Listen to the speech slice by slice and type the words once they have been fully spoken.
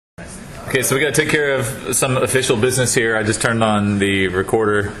Okay, so we got to take care of some official business here. I just turned on the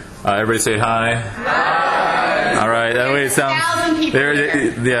recorder. Everybody say hi. Hi. All right, that way it sounds there.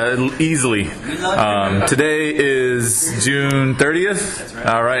 Yeah, easily. Today is June 30th.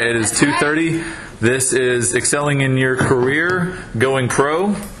 All right, it is 2:30. This is Excelling in Your Career, Going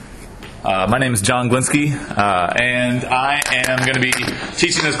Pro. My name is John Glinski, and I am going to be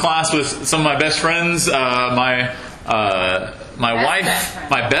teaching this class with some of my best friends.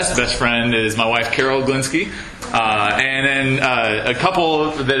 My best friend is my wife, Carol Glinski. And then a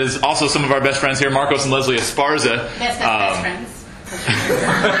couple that is also some of our best friends here, Marcos and Leslie Esparza. Best friends.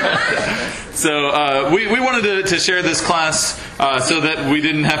 So we wanted to share this class so that we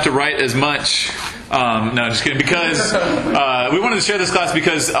didn't have to write as much. No, just kidding. Because we wanted to share this class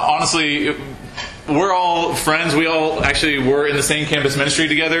because honestly, we're all friends. We all actually were in the same campus ministry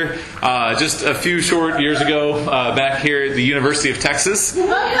together just a few short years ago back here at the University of Texas.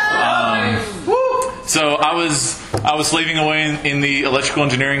 So I was slaving away in the electrical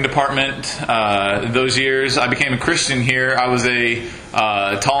engineering department those years. I became a Christian here. I was a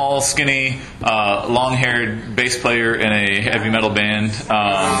tall, skinny, long-haired bass player in a heavy metal band.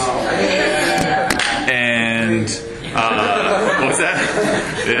 What was that?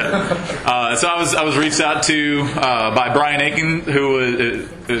 Yeah. So I was reached out to by Brian Akins,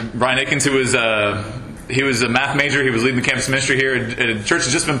 who was he was a math major. He was leading the campus ministry here. A church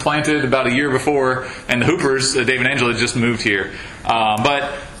had just been planted about a year before, and the Hoopers, Dave and Angela, had just moved here.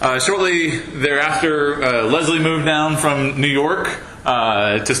 But shortly thereafter, Leslie moved down from New York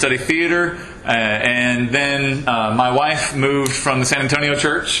to study theater, and then my wife moved from the San Antonio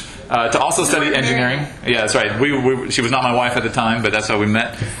church to also study engineering. Yeah, that's right. She was not my wife at the time, but that's how we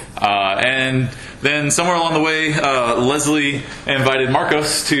met. And then somewhere along the way, Leslie invited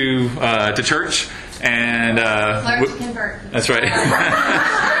Marcos to church. And learn to convert. That's right.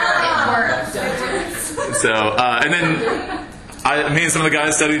 So, and then me and some of the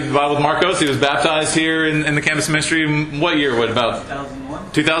guys studied the Bible with Marcos. He was baptized here in the campus ministry. What year? What about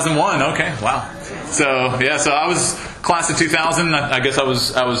 2001? 2001. Okay, wow. So yeah, so I was class of 2000. I guess I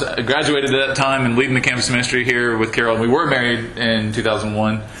was graduated at that time and leading the campus ministry here with Carol. We were married in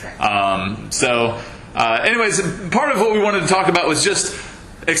 2001. Anyways, part of what we wanted to talk about was just.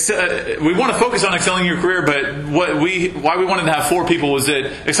 We want to focus on excelling in your career, but why we wanted to have 4 people was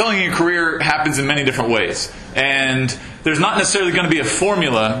that excelling in your career happens in many different ways. And there's not necessarily going to be a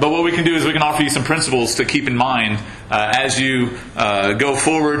formula, but what we can do is we can offer you some principles to keep in mind as you go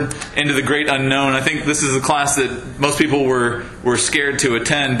forward into the great unknown. I think this is a class that most people were scared to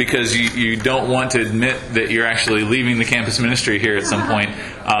attend because you don't want to admit that you're actually leaving the campus ministry here at some point.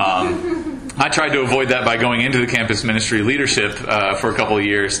 I tried to avoid that by going into the campus ministry leadership for a couple of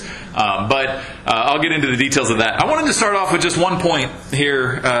years. But I'll get into the details of that. I wanted to start off with just one point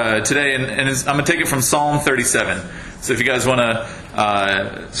here today, and I'm going to take it from Psalm 37. So if you guys want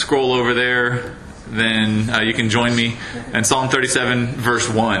to scroll over there, then you can join me. And Psalm 37, verse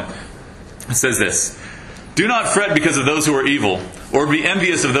 1. It says this: "Do not fret because of those who are evil, or be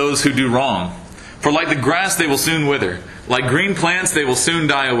envious of those who do wrong. For like the grass they will soon wither, like green plants they will soon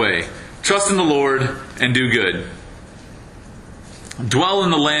die away. Trust in the Lord and do good. Dwell in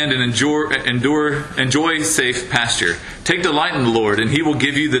the land and enjoy safe pasture. Take delight in the Lord, and He will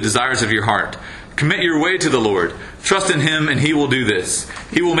give you the desires of your heart. Commit your way to the Lord. Trust in Him, and He will do this.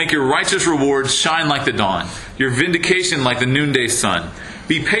 He will make your righteous rewards shine like the dawn, your vindication like the noonday sun.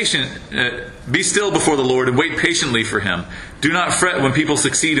 Be patient, be still before the Lord, and wait patiently for Him. Do not fret when people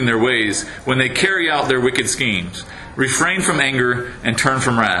succeed in their ways, when they carry out their wicked schemes. Refrain from anger and turn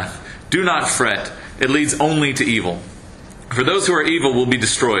from wrath. Do not fret, it leads only to evil. For those who are evil will be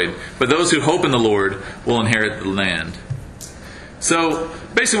destroyed, but those who hope in the Lord will inherit the land." So,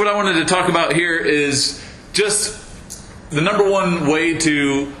 basically what I wanted to talk about here is just the number one way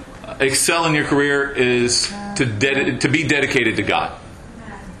to excel in your career is to be dedicated to God.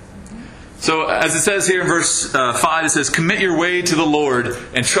 So, as it says here in verse 5, it says, "Commit your way to the Lord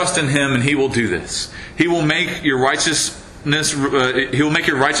and trust in Him, and He will do this. He will make your righteous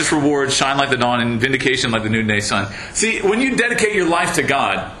reward shine like the dawn and vindication like the noonday sun." See, when you dedicate your life to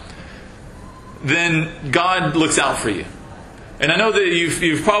God, then God looks out for you. And I know that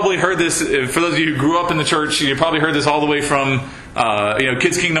you've probably heard this. For those of you who grew up in the church, you've probably heard this all the way from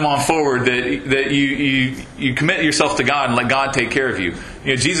Kids Kingdom on forward. That you commit yourself to God and let God take care of you.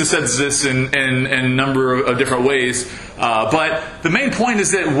 Jesus says this in a number of different ways. But the main point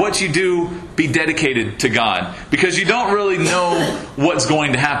is that what you do, be dedicated to God, because you don't really know what's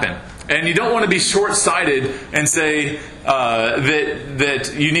going to happen. And you don't want to be short-sighted and say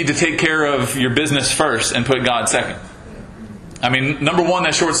that you need to take care of your business first and put God second. I mean, number one,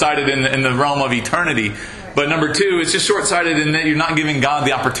 that's short-sighted in the realm of eternity. But number two, it's just short-sighted in that you're not giving God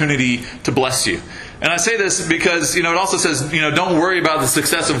the opportunity to bless you. And I say this because, it also says, don't worry about the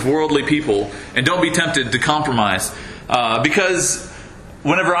success of worldly people and don't be tempted to compromise. Because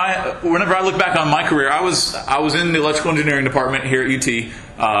whenever I look back on my career, I was in the electrical engineering department here at UT.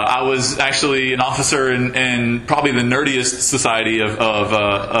 I was actually an officer in probably the nerdiest society of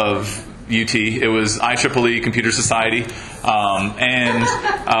UT. It was IEEE Computer Society,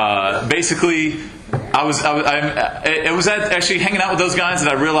 and basically, it was actually hanging out with those guys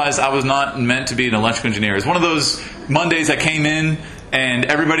that I realized I was not meant to be an electrical engineer. It's one of those Mondays I came in and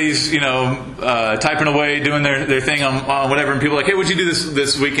everybody's typing away, doing their thing on whatever, and people are like, hey, what'd you do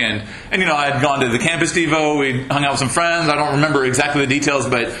this weekend? And I had gone to the campus Devo, we hung out with some friends. I don't remember exactly the details,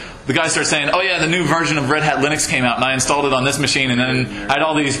 but the guy started saying, oh yeah, the new version of Red Hat Linux came out and I installed it on this machine, and then I had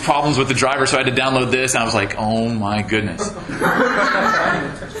all these problems with the driver, so I had to download this, and I was like, oh my goodness.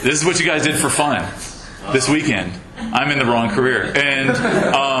 This is what you guys did for fun this weekend. I'm in the wrong career. And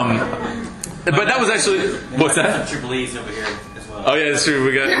but that was actually, what's that? Triple E's over here as well. Oh yeah, that's true.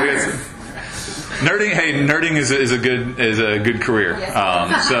 We got some, nerding. Hey, nerding is a good career.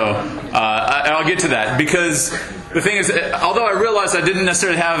 I'll get to that, because the thing is, although I realized I didn't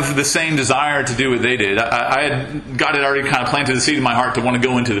necessarily have the same desire to do what they did, I had God had already kind of planted the seed in my heart to want to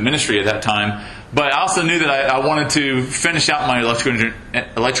go into the ministry at that time. But I also knew that I wanted to finish out my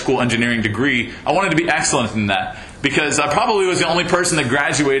electrical engineering degree. I wanted to be excellent in that, because I probably was the only person that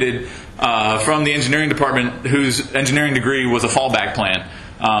graduated from the engineering department whose engineering degree was a fallback plan.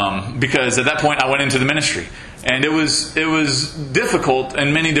 Because at that point I went into the ministry, and it was difficult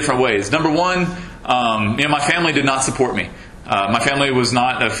in many different ways. Number one, my family did not support me. My family was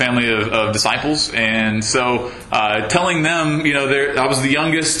not a family of disciples, and so telling them, I was the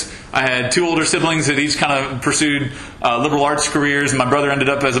youngest. I had two older siblings that each kind of pursued liberal arts careers. My brother ended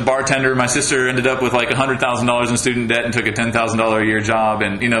up as a bartender. My sister ended up with like $100,000 in student debt and took a $10,000 a year job.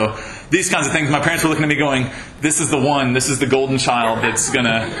 And, these kinds of things. My parents were looking at me going, this is the one, this is the golden child that's going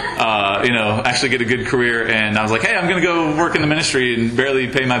to, actually get a good career. And I was like, hey, I'm going to go work in the ministry and barely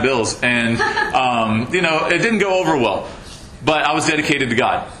pay my bills. And, it didn't go over well. But I was dedicated to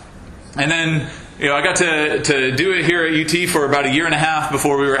God. And then, I got to do it here at UT for about a year and a half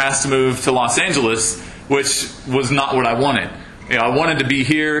before we were asked to move to Los Angeles, which was not what I wanted. I wanted to be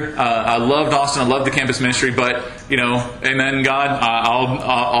here. I loved Austin. I loved the campus ministry. But, amen, God,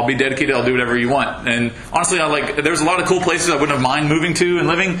 I'll be dedicated. I'll do whatever you want. And honestly, there's a lot of cool places I wouldn't have mind moving to and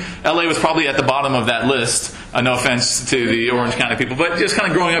living. LA was probably at the bottom of that list. No offense to the Orange County people. But just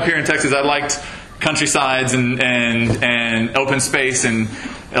kind of growing up here in Texas, I liked countrysides and open space, and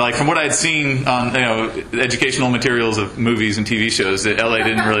from what I had seen on educational materials of movies and TV shows, that LA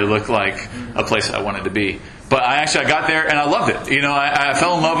didn't really look like a place I wanted to be. But I got there and I loved it. I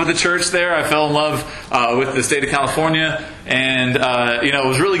fell in love with the church there. I fell in love with the state of California, and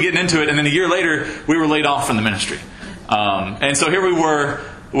was really getting into it. And then a year later, we were laid off from the ministry, and so here we were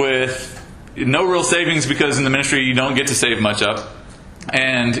with no real savings, because in the ministry you don't get to save much up.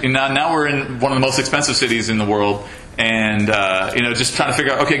 And now we're in one of the most expensive cities in the world, and just trying to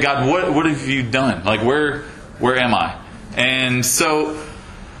figure out, okay, God, what have you done? Like, where am I? And so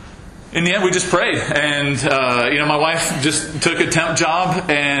in the end, we just prayed, and my wife just took a temp job,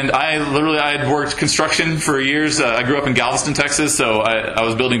 and I had worked construction for years. I grew up in Galveston, Texas, so I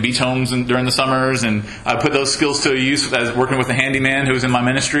was building beach homes during the summers, and I put those skills to use as working with a handyman who was in my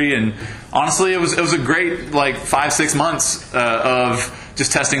ministry. And honestly, it was a great 5-6 months of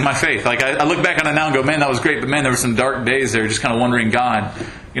just testing my faith. I look back on it now and go, man, that was great, but man, there were some dark days there, just kind of wondering, God,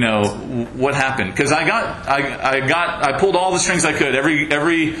 what happened? Because I pulled all the strings I could.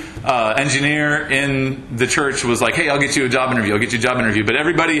 Every engineer in the church was like, hey, I'll get you a job interview. But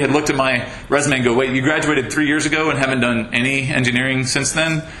everybody had looked at my resume and go, wait, you graduated 3 years ago and haven't done any engineering since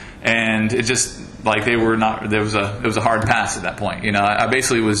then? And it just they were not. It was a hard pass at that point. I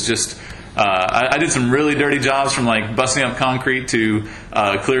basically was just. I did some really dirty jobs, from busting up concrete to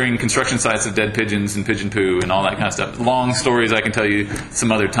clearing construction sites of dead pigeons and pigeon poo and all that kind of stuff. Long stories I can tell you some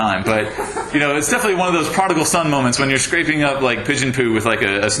other time. But, it's definitely one of those prodigal son moments when you're scraping up pigeon poo with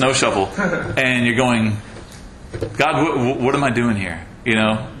a snow shovel, and you're going, God, what am I doing here?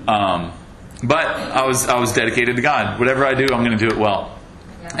 But I was dedicated to God. Whatever I do, I'm going to do it well.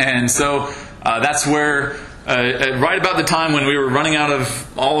 And so that's where... right about the time when we were running out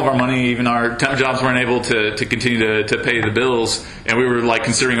of all of our money, even our temp jobs weren't able to continue to pay the bills, and we were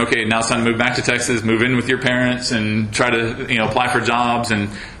considering, okay, now it's time to move back to Texas, move in with your parents, and try to apply for jobs and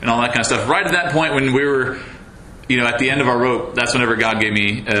all that kind of stuff. Right at that point, when we were at the end of our rope, that's whenever God gave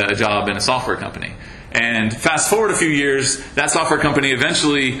me a job in a software company. And fast forward a few years, that software company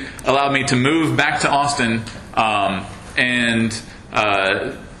eventually allowed me to move back to Austin and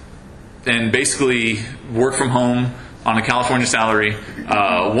basically work from home on a California salary.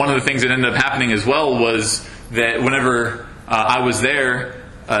 One of the things that ended up happening as well was that whenever I was there,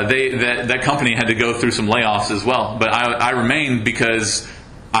 that company had to go through some layoffs as well. But I remained because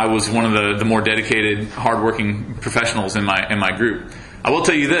I was one of the more dedicated, hardworking professionals in my group. I will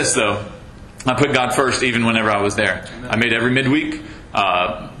tell you this, though. I put God first even whenever I was there. I made every midweek,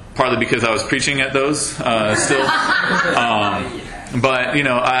 partly because I was preaching at those still. But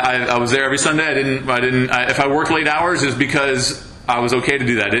I was there every Sunday. If I worked late hours, it's because I was okay to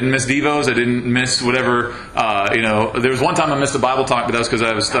do that. I didn't miss devos. I didn't miss whatever. There was one time I missed a Bible talk, but that was because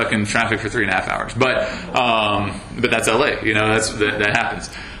I was stuck in traffic for 3.5 hours. But that's LA. That happens.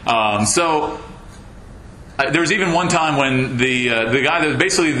 There was even one time when the guy that was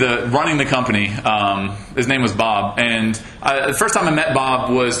basically running the company, his name was Bob, and the first time I met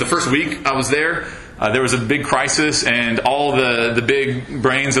Bob was the first week I was there. There was a big crisis, and all the big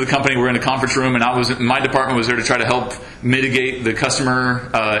brains of the company were in a conference room, and my department was there to try to help mitigate the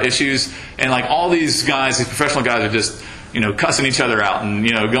customer issues. And like all these guys, these professional guys, are just cussing each other out, and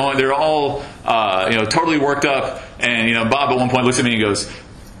going. They're all totally worked up. And Bob at one point looks at me and goes,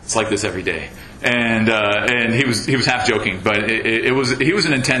 "It's like this every day." And he was half joking, but he was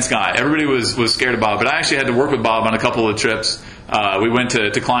an intense guy. Everybody was scared of Bob, but I actually had to work with Bob on a couple of trips. We went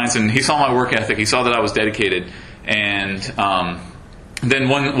to clients, and he saw my work ethic. He saw that I was dedicated, and then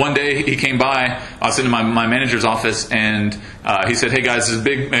one day he came by. I was sitting in my manager's office, and he said, "Hey guys,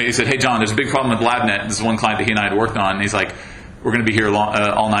 He said, "Hey John, there's a big problem with LabNet." This is one client that he and I had worked on. And he's like, "We're going to be here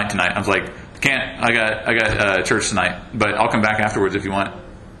all night tonight." I was like, "Can't. I got church tonight, but I'll come back afterwards if you want."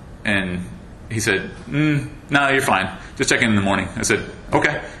 And he said, "No, you're fine. Just check in the morning." I said,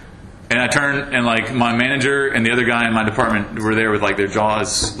 "Okay." And I turned, and like my manager and the other guy in my department were there with like their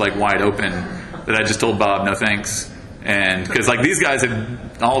jaws like wide open. That I just told Bob, "No thanks." And because like these guys had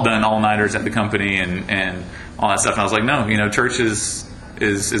all done all-nighters at the company and all that stuff, and I was like, "No, church is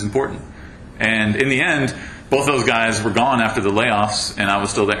important." And in the end, both those guys were gone after the layoffs, and I was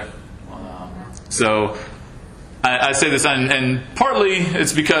still there. So I say this, and partly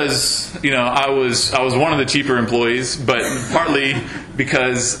it's because I was one of the cheaper employees, but partly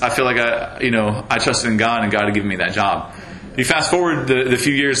because I feel like I trusted in God, and God had given me that job. You fast forward the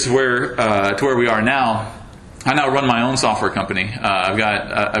few years to where we are now. I now run my own software company. I've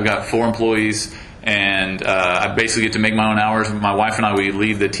got 4 employees, and I basically get to make my own hours. My wife and I, we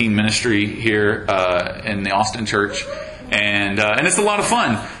lead the teen ministry here in the Austin church. And it's a lot of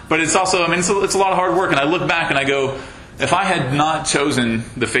fun, but it's also, it's a lot of hard work. And I look back and I go, if I had not chosen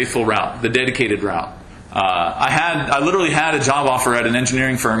the faithful route, the dedicated route, I literally had a job offer at an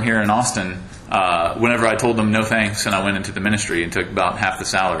engineering firm here in Austin. Whenever I told them no thanks, and I went into the ministry and took about half the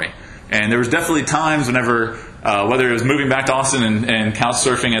salary. And there was definitely times whenever, whether it was moving back to Austin and couch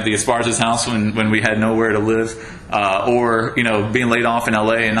surfing at the Esparza's house when we had nowhere to live, or being laid off in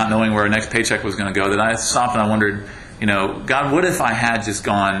LA and not knowing where our next paycheck was going to go, that I stopped and I wondered, God, what if I had just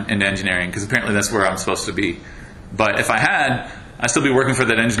gone into engineering? Because apparently that's where I'm supposed to be. But if I had, I'd still be working for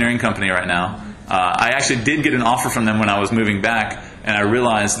that engineering company right now. I actually did get an offer from them when I was moving back, and I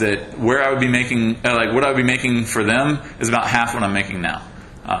realized that where I would be making, what I would be making for them is about half what I'm making now.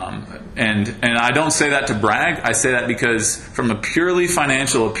 And I don't say that to brag. I say that because from a purely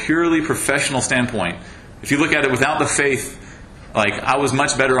financial, a purely professional standpoint, if you look at it without the faith, I was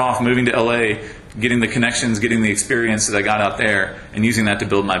much better off moving to LA, getting the connections, getting the experience that I got out there, and using that to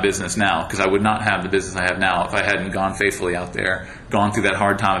build my business now. Because I would not have the business I have now if I hadn't gone faithfully out there, gone through that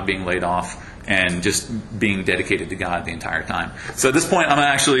hard time of being laid off, and just being dedicated to God the entire time. So at this point, I'm going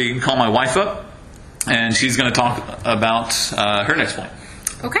to actually call my wife up, and she's going to talk about her next point.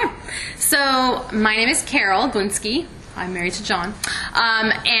 Okay. So my name is Carol Glinski. I'm married to John.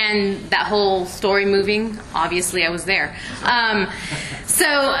 And that whole story moving, obviously I was there.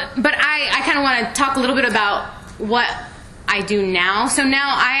 But I kind of want to talk a little bit about what I do now. So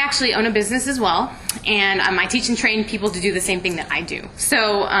now I actually own a business as well. And I teach and train people to do the same thing that I do.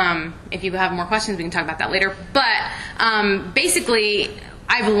 So if you have more questions, we can talk about that later. But basically,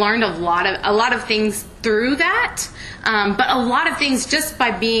 I've learned a lot of things through that, but a lot of things just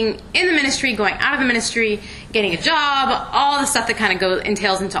by being in the ministry, going out of the ministry, getting a job, all the stuff that kind of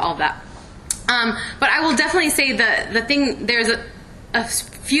entails into all of that. But I will definitely say there's a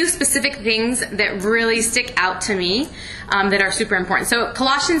few specific things that really stick out to me that are super important. So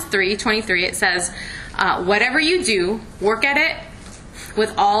Colossians 3:23, it says, "Whatever you do, work at it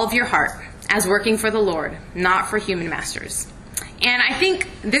with all of your heart, as working for the Lord, not for human masters, And I think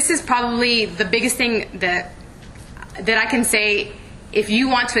this is probably the biggest thing that I can say. If you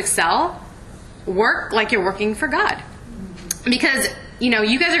want to excel, work like you're working for God. Because, you know,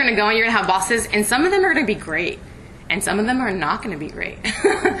 you guys are going to go and you're going to have bosses, and some of them are going to be great, and some of them are not going to be great.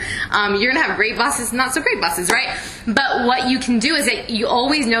 You're going to have great bosses, not so great bosses, right? But what you can do is that you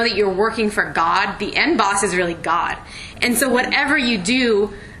always know that you're working for God. The end boss is really God. And so whatever you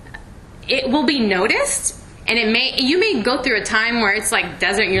do, it will be noticed. And you may go through a time where it's like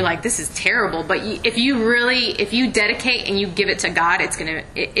desert and you're like, this is terrible. But if you dedicate and you give it to God,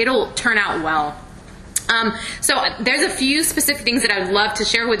 it'll turn out well. So there's a few specific things that I would love to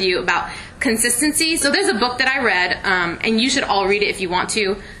share with you about consistency. So there's a book that I read, and you should all read it if you want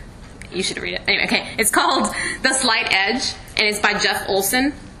to. You should read it. Anyway, okay. It's called The Slight Edge, and it's by Jeff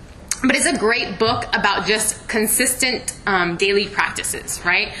Olson. But it's a great book about just consistent daily practices,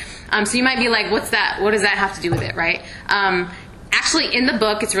 right? So you might be like, what's that? What does that have to do with it, right? Actually, in the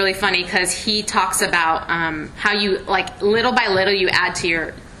book, it's really funny because he talks about how you, like, little by little, you add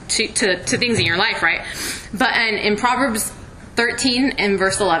to things in your life, right? But in Proverbs 13 and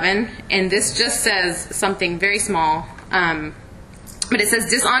verse 11, and this just says something very small, but it says,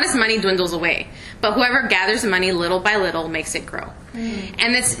 dishonest money dwindles away, but whoever gathers money little by little makes it grow.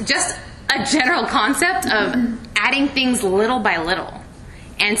 And it's just a general concept of adding things little by little.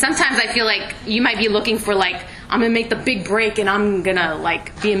 And sometimes I feel like you might be looking for, like, I'm going to make the big break and I'm going to,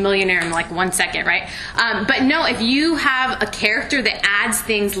 like, be a millionaire in, like, 1 second, right? But no, if you have a character that adds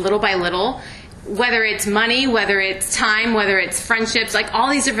things little by little, whether it's money, whether it's time, whether it's friendships, like all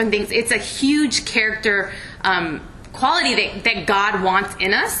these different things, it's a huge character quality that God wants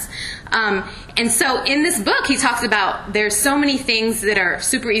in us. And so in this book, he talks about there's so many things that are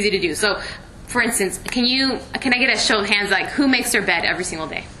super easy to do. So, for instance, can I get a show of hands, like, who makes their bed every single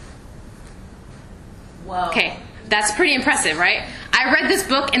day? Whoa. Okay, that's pretty impressive, right? I read this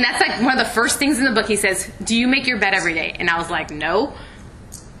book, and that's like one of the first things in the book. He says, do you make your bed every day? And I was like, no.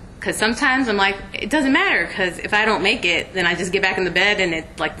 Because sometimes I'm like, it doesn't matter, because if I don't make it, then I just get back in the bed and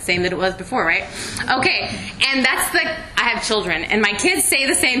it's like the same that it was before, right? Okay, and that's I have children, and my kids say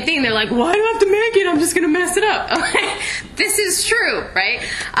the same thing. They're like, why do I have to make it? I'm just going to mess it up. Okay, this is true, right?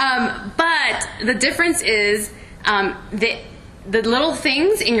 But the difference is that the little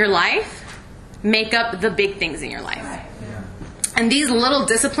things in your life make up the big things in your life. And these little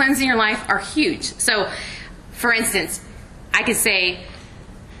disciplines in your life are huge. So, for instance, I could say,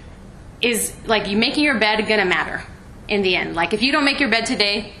 is, like, you making your bed gonna matter in the end? Like, if you don't make your bed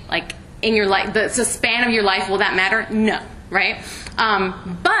today, like, in your life, the span of your life, will that matter? No, right?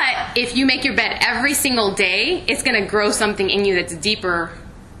 But if you make your bed every single day, it's gonna grow something in you that's deeper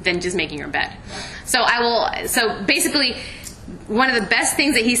than just making your bed. So basically, one of the best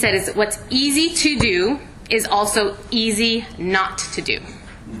things that he said is what's easy to do is also easy not to do.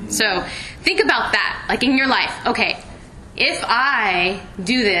 So think about that, like, in your life. Okay, if I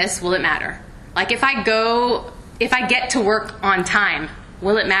do this, will it matter? Like, if I get to work on time,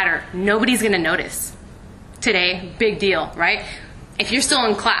 will it matter? Nobody's going to notice. Today, big deal, right? If you're still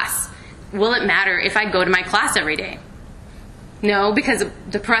in class, will it matter if I go to my class every day? No, because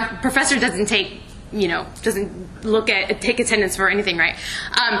the professor doesn't take attendance for anything, right?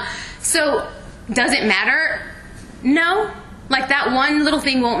 So does it matter? No. Like, that one little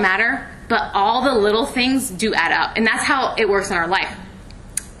thing won't matter. But all the little things do add up. And that's how it works in our life.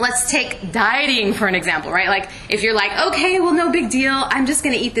 Let's take dieting for an example, right? Like, if you're like, okay, well, no big deal. I'm just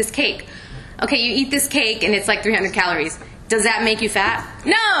going to eat this cake. Okay, you eat this cake and it's like 300 calories. Does that make you fat?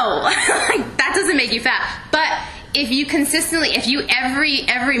 No! Like, that doesn't make you fat. But if you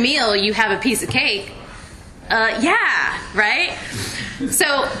every meal you have a piece of cake, yeah, right?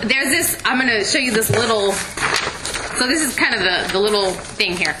 So there's this, I'm going to show you this little... So this is kind of the little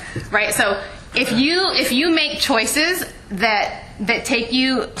thing here, right? So if you make choices that take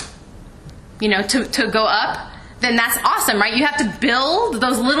you, to go up, then that's awesome, right? You have to build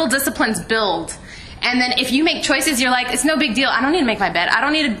those little disciplines. Build, and then if you make choices, you're like, it's no big deal. I don't need to make my bed. I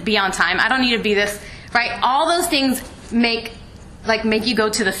don't need to be on time. I don't need to be this, right? All those things make you go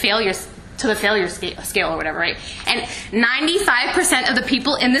to the failure scale or whatever, right? And 95% of the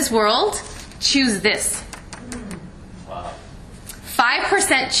people in this world choose this.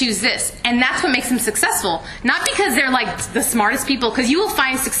 5% choose this, and that's what makes them successful. Not because they're like the smartest people, because you will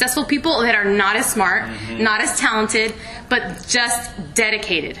find successful people that are not as smart, not as talented, but just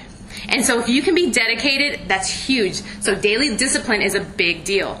dedicated. And so if you can be dedicated, that's huge. So daily discipline is a big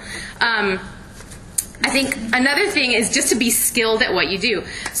deal. I think another thing is just to be skilled at what you do.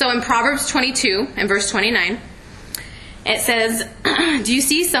 So in Proverbs 22 and verse 29, it says, do you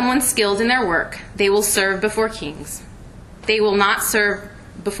see someone skilled in their work? They will serve before kings. They will not serve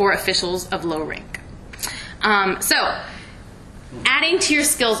before officials of low rank. So, adding to your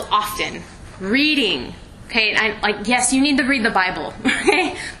skills often. Reading. Okay, yes, you need to read the Bible.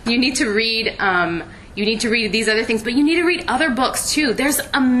 Okay, you need to read. You need to read these other things, but you need to read other books too. There's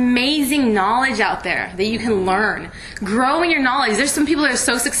amazing knowledge out there that you can learn. Grow in your knowledge. There's some people that are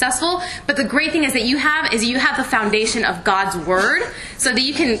so successful, but the great thing is that you have the foundation of God's Word, so that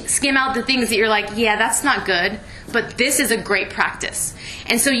you can skim out the things that you're like, yeah, that's not good, but this is a great practice.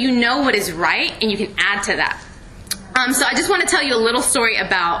 And so you know what is right, and you can add to that. So I just want to tell you a little story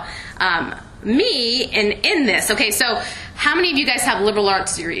about me in this. Okay, so how many of you guys have liberal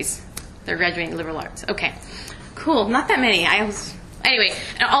arts degrees? They're graduating liberal arts. Okay, cool. Not that many. Anyway,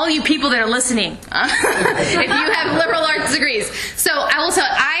 and all you people that are listening, if you have liberal arts degrees. So I will tell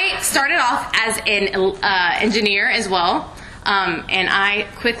you, I started off as an engineer as well, and I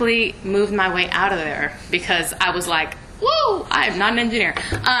quickly moved my way out of there because I was like, whoa, I'm not an engineer.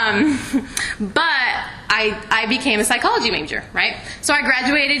 But I became a psychology major, right? So I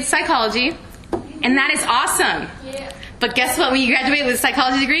graduated psychology, and that is awesome. Yeah. But guess what? When you graduate with a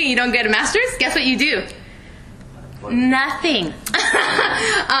psychology degree and you don't get a master's, guess what you do? Nothing.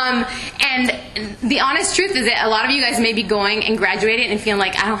 And the honest truth is that a lot of you guys may be going and graduating and feeling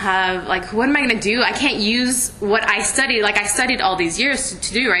like, I don't have, what am I going to do? I can't use what I studied, I studied all these years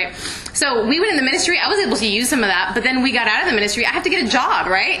to do, right? So we went in the ministry. I was able to use some of that, but then we got out of the ministry. I have to get a job,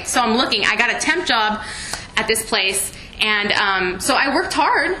 right? So I'm looking. I got a temp job at this place. And so I worked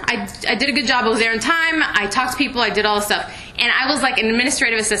hard. I did a good job. I was there in time. I talked to people. I did all this stuff. And I was like an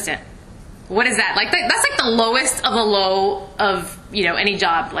administrative assistant. What is that? That's like the lowest of the low of, any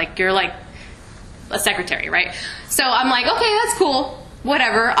job. You're like a secretary, right? So I'm like, okay, that's cool.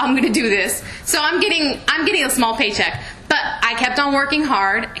 Whatever. I'm going to do this. So I'm getting a small paycheck. But I kept on working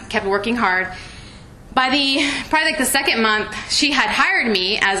hard. By probably the second month, she had hired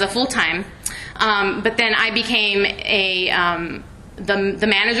me as a full-time. But then I became the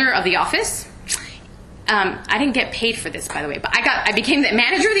manager of the office. I didn't get paid for this, by the way, but I became the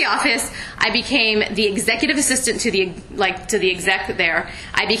manager of the office. I became the executive assistant to the exec there.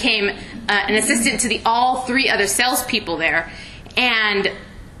 I became an assistant to all three other salespeople there, and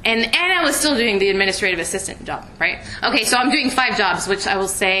I was still doing the administrative assistant job, right? Okay, so I'm doing 5 jobs, which I will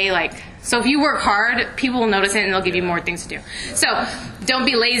say so if you work hard, people will notice it and they'll give you more things to do. So don't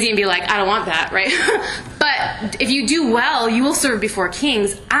be lazy and be like, I don't want that, right? But if you do well, you will serve before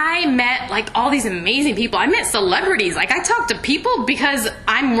kings. I met all these amazing people. I met celebrities. I talked to people because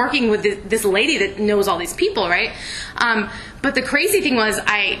I'm working with this lady that knows all these people, right? But the crazy thing was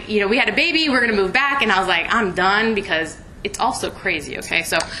we had a baby, we're going to move back, and I was like, I'm done because it's also crazy, okay?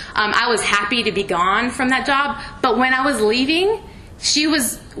 So I was happy to be gone from that job. But when I was leaving, she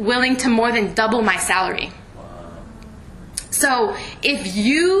was willing to more than double my salary. So if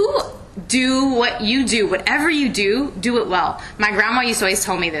you do what you do, whatever you do it well. My grandma used to always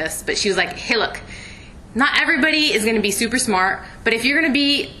tell me this, but she was like, hey, look, not everybody is going to be super smart, but if you're going to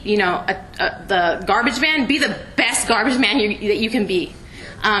be, the garbage man, be the best garbage man that you can be.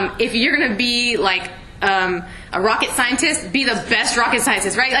 If you're going to be a rocket scientist, be the best rocket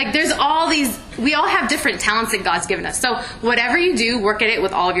scientist, right? There's all these, we all have different talents that God's given us. So whatever you do, work at it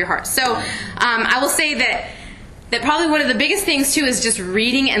with all of your heart. So I will say that probably one of the biggest things too is just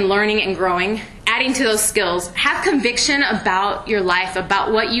reading and learning and growing, adding to those skills. Have conviction about your life,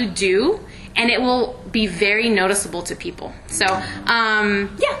 about what you do, and it will be very noticeable to people. So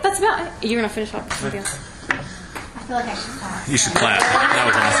yeah, that's about it. You're going to finish up. I feel like I should clap. You should clap. That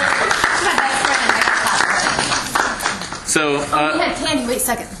was awesome. So, we had candy. Wait a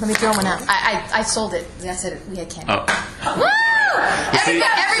second. Let me throw one out. I sold it. I said we had candy. Oh. Woo!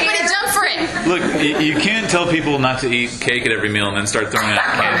 Everybody jump for it. Look, you can't tell people not to eat cake at every meal and then start throwing out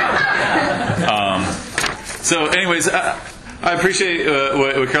candy. So, anyways, I appreciate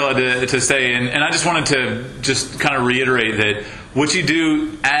what Carol had to say, and I just wanted to just kind of reiterate that what you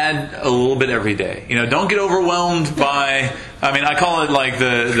do, add a little bit every day. Don't get overwhelmed by, I call it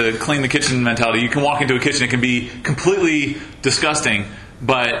the clean the kitchen mentality. You can walk into a kitchen, it can be completely disgusting,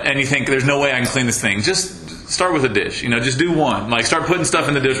 and you think, there's no way I can clean this thing. Just start with a dish. Just do one. Start putting stuff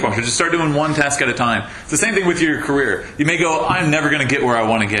in the dishwasher. Just start doing one task at a time. It's the same thing with your career. You may go, I'm never going to get where I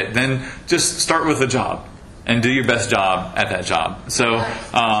want to get. Then just start with a job. And do your best job at that job. So,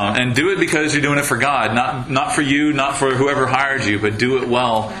 and do it because you're doing it for God, not for you, not for whoever hired you, but do it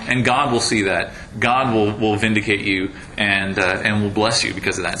well, and God will see that. God will vindicate you and will bless you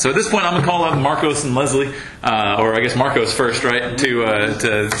because of that. So at this point, I'm going to call up Marcos and Leslie, or I guess Marcos first, right,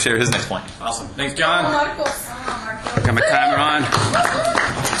 to share his next point. Awesome. Thanks, John. Got my camera on.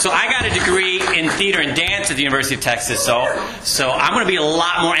 So I got a degree in theater and dance at the University of Texas. So I'm going to be a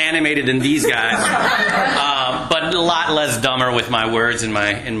lot more animated than these guys, but a lot less dumber with my words and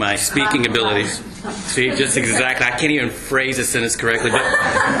my speaking abilities. See, just exactly. I can't even phrase a sentence correctly. But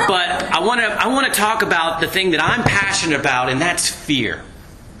I want to talk about the thing that I'm passionate about, and that's fear.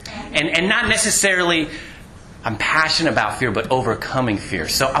 And not necessarily I'm passionate about fear, but overcoming fear.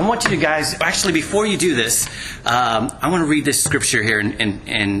 So I want you guys, actually, before you do this, I want to read this scripture here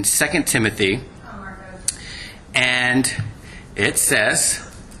in 2 Timothy. And it says,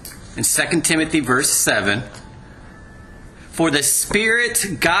 in 2 Timothy verse 7, "For the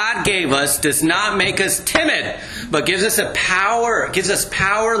Spirit God gave us does not make us timid, but gives us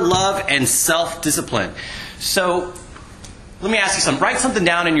power, love, and self-discipline." So let me ask you something. Write something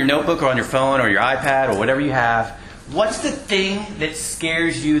down in your notebook or on your phone or your iPad or whatever you have. What's the thing that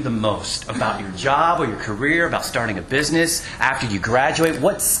scares you the most about your job or your career, about starting a business after you graduate?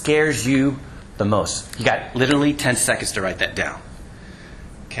 What scares you the most? You got literally 10 seconds to write that down.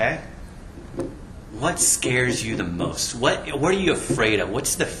 Okay? What scares you the most? What are you afraid of?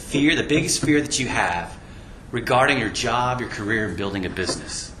 What's the fear, the biggest fear that you have regarding your job, your career, and building a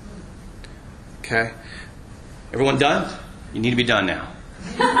business? Okay? Everyone done? You need to be done now.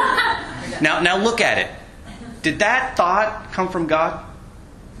 Now look at it. Did that thought come from God?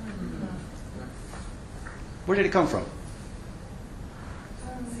 Where did it come from?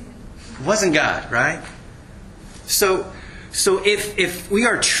 It wasn't God, right? So if we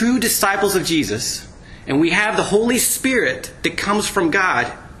are true disciples of Jesus and we have the Holy Spirit that comes from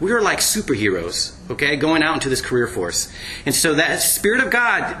God, we are like superheroes, okay, going out into this career force. And so that Spirit of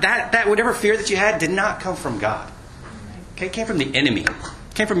God, that whatever fear that you had did not come from God. Okay, it came from the enemy.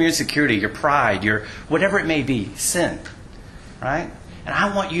 It came from your insecurity, your pride, your whatever it may be, sin. Right? And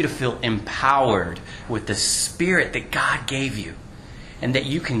I want you to feel empowered with the Spirit that God gave you. And that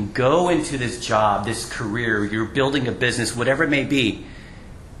you can go into this job, this career, you're building a business, whatever it may be,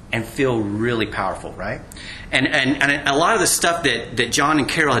 and feel really powerful, right? And a lot of the stuff that John and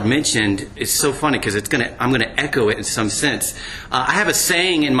Carol had mentioned is so funny because I'm going to echo it in some sense. I have a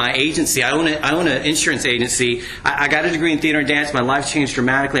saying in my agency. I own an insurance agency. I got a degree in theater and dance. My life changed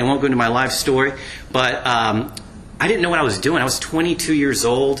dramatically. I won't go into my life story, but I didn't know what I was doing. I was 22 years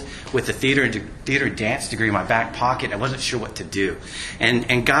old with a theater and dance degree in my back pocket. I wasn't sure what to do.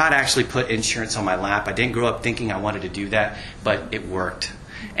 And God actually put insurance on my lap. I didn't grow up thinking I wanted to do that, but it worked.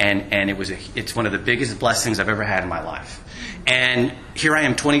 And it's one of the biggest blessings I've ever had in my life. And here I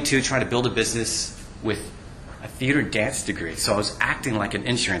am, 22, trying to build a business with a theater and dance degree. So I was acting like an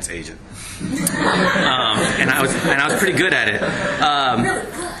insurance agent, and I was pretty good at it.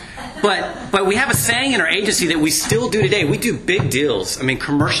 But we have a saying in our agency that we still do today. We do big deals. I mean,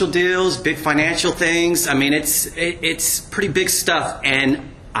 commercial deals, big financial things. I mean, it's pretty big stuff. And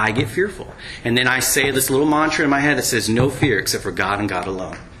I get fearful. And then I say this little mantra in my head that says, no fear except for God and God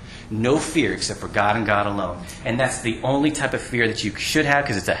alone. No fear except for God and God alone. And that's the only type of fear that you should have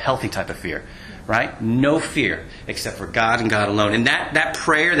because it's a healthy type of fear. Right? No fear except for God and God alone. And that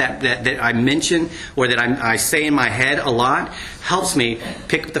prayer that I mention or that I say in my head a lot helps me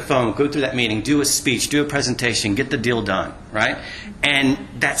pick up the phone, go through that meeting, do a speech, do a presentation, get the deal done. Right? And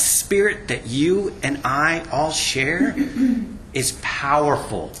that spirit that you and I all share is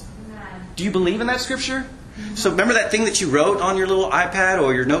powerful. Do you believe in that scripture? So remember that thing that you wrote on your little iPad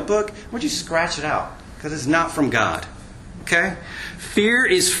or your notebook? Why'd you scratch it out? Because it's not from God. Okay? Fear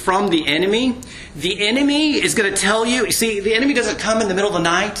is from the enemy. The enemy is going to tell you, see, the enemy doesn't come in the middle of the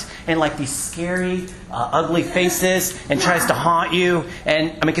night and like these scary, ugly faces and tries to haunt you. And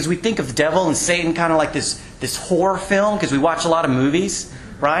I mean, because we think of the devil and Satan kind of like this horror film because we watch a lot of movies.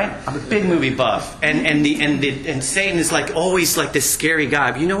 Right? I'm a big movie buff. And Satan is like always like this scary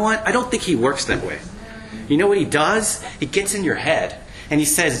guy. But you know what? I don't think he works that way. You know what he does? He gets in your head. And he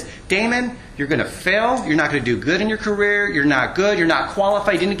says, Damon, you're going to fail. You're not going to do good in your career. You're not good. You're not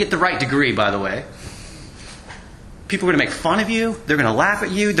qualified. You didn't get the right degree, by the way. People are going to make fun of you. They're going to laugh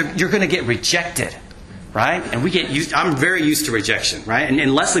at you. You're going to get rejected. Right? And I'm very used to rejection. Right?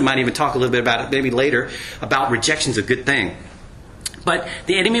 And Leslie might even talk a little bit about it maybe later, about rejection's a good thing. But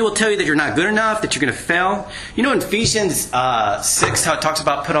the enemy will tell you that you're not good enough, that you're going to fail. You know in Ephesians 6 how it talks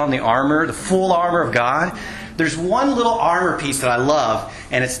about put on the armor, the full armor of God? There's one little armor piece that I love,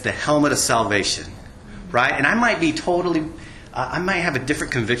 and it's the helmet of salvation. Right? And I might be I might have a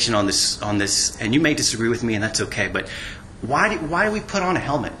different conviction on this, and you may disagree with me, and that's okay. But why do we put on a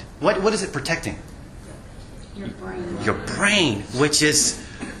helmet? What is it protecting? Your brain. Your brain, which is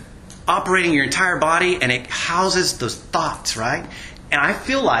operating your entire body, and it houses those thoughts, right? And I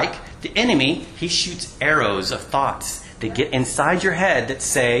feel like the enemy, he shoots arrows of thoughts that get inside your head that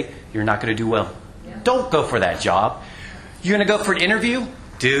say you're not going to do well. Don't go for that job. You're going to go for an interview?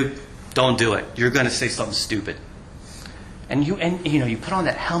 Dude, don't do it. You're going to say something stupid. And you put on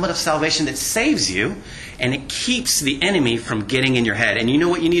that helmet of salvation that saves you, and it keeps the enemy from getting in your head. And you know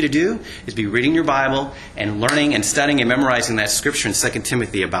what you need to do is be reading your Bible and learning and studying and memorizing that scripture in 2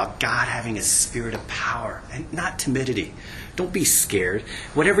 Timothy about God having a spirit of power and not timidity. Don't be scared.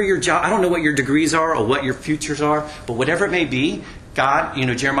 Whatever your job, I don't know what your degrees are or what your futures are, but whatever it may be, God,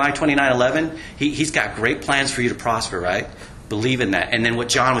 Jeremiah 29:11, He's got great plans for you to prosper, right? Believe in that. And then what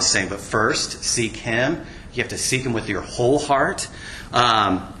John was saying, but first, seek Him. You have to seek Him with your whole heart.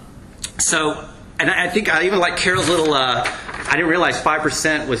 And I think I even like Carol's little, I didn't realize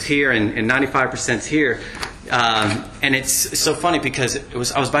 5% was here and 95% is here. And it's so funny because I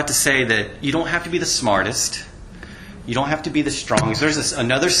was about to say that you don't have to be the smartest. You don't have to be the strongest. There's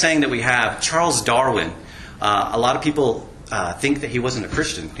another saying that we have, Charles Darwin. A lot of people think that he wasn't a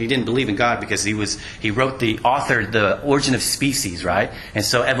Christian. He didn't believe in God because he authored The Origin of Species, right? And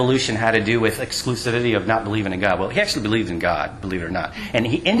so evolution had to do with exclusivity of not believing in God. Well, he actually believed in God, believe it or not. And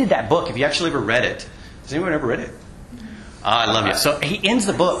he ended that book. If you actually ever read it, has anyone ever read it? I love it. So he ends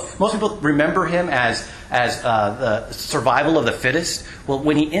the book. Most people remember him as the survival of the fittest. Well,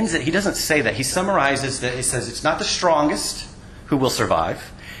 when he ends it, he doesn't say that. He summarizes that. He says it's not the strongest who will survive.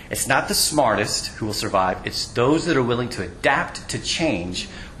 It's not the smartest who will survive. It's those that are willing to adapt to change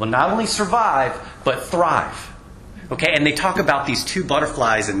will not only survive, but thrive. Okay, and they talk about these two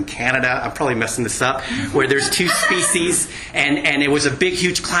butterflies in Canada. I'm probably messing this up. Where there's two species, and it was a big,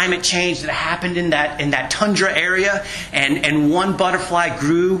 huge climate change that happened in that tundra area, and one butterfly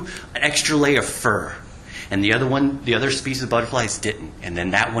grew an extra layer of fur, and the other species of butterflies didn't, and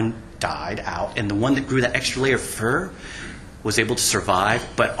then that one died out, and the one that grew that extra layer of fur was able to survive,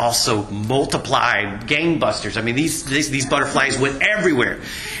 but also multiplied, gangbusters. I mean, these butterflies went everywhere,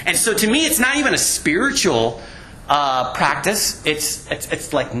 and so to me, it's not even a spiritual practice.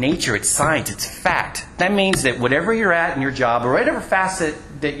 It's like nature. It's science. It's fact. That means that whatever you're at in your job or whatever facet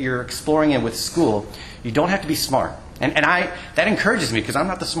that you're exploring in with school, you don't have to be smart. And that encourages me because I'm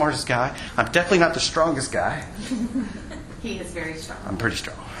not the smartest guy. I'm definitely not the strongest guy. He is very strong. I'm pretty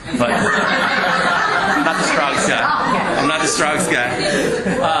strong, but I'm not the strongest guy. I'm not the strongest guy.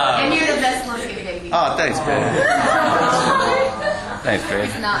 And you're the best looking baby. Oh, thanks, baby. Thanks, baby.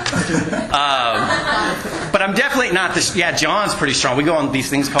 It's not. But I'm definitely not the... Yeah, John's pretty strong. We go on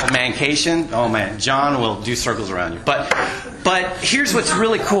these things called mancation. Oh, man. John will do circles around you. But here's what's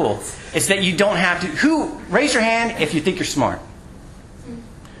really cool. Is that you don't have to... Raise your hand if you think you're smart.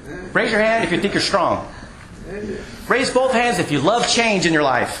 Raise your hand if you think you're strong. Raise both hands if you love change in your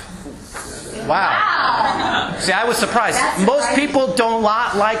life. Wow. See, I was surprised. Most people don't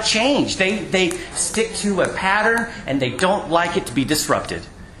like change. They stick to a pattern and they don't like it to be disrupted.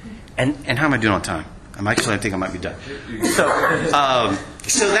 And how am I doing on time? I think I might be done. So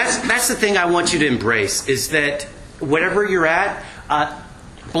that's the thing I want you to embrace is that whatever you're at,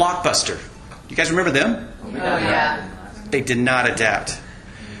 Blockbuster. You guys remember them? Oh, yeah. They did not adapt.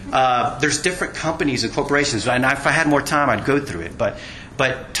 There's different companies and corporations, and if I had more time, I'd go through it. But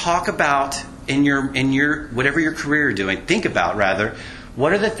talk about in your whatever your career you're doing. Think about rather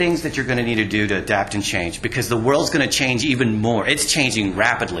what are the things that you're going to need to do to adapt and change because the world's going to change even more. It's changing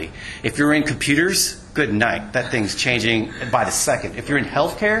rapidly. If you're in computers, good night. That thing's changing by the second. If you're in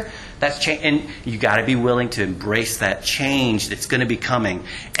healthcare, that's change, and you got to be willing to embrace that change that's going to be coming.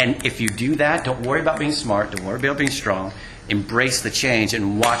 And if you do that, don't worry about being smart. Don't worry about being strong. Embrace the change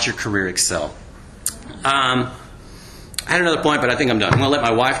and watch your career excel. I had another point, but I think I'm done. I'm going to let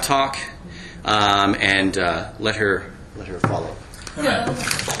my wife talk and let her follow. And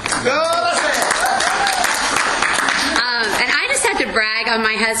I just have to brag on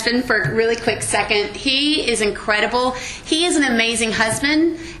my husband for a really quick second. He is incredible. He is an amazing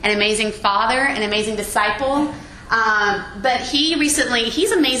husband, an amazing father, an amazing disciple. But he's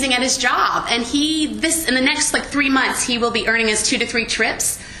amazing at his job. And in the next 3 months, he will be earning us 2 to 3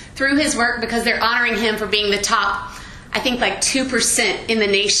 trips through his work because they're honoring him for being the top, I think 2% in the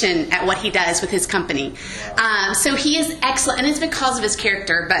nation at what he does with his company. So he is excellent, and it's because of his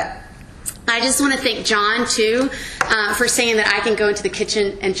character. But I just want to thank John, too, for saying that I can go into the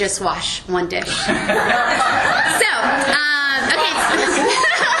kitchen and just wash one dish. Okay.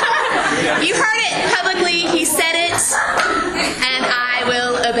 You heard it publicly. He said it, and I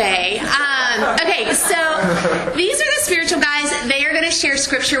will obey. Okay, so these are the spiritual guys. They are going to share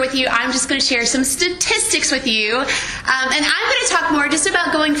scripture with you. I'm just going to share some statistics with you. And I'm going to talk more just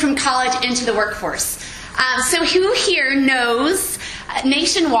about going from college into the workforce. So who here knows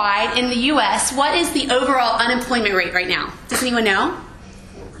nationwide in the U.S., what is the overall unemployment rate right now? Does anyone know?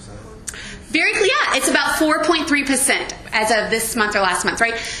 4%. Very clear. Yeah, it's about 4.3% as of this month or last month,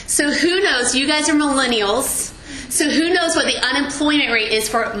 right? So who knows? You guys are millennials. So who knows what the unemployment rate is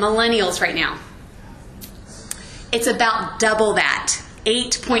for millennials right now? It's about double that,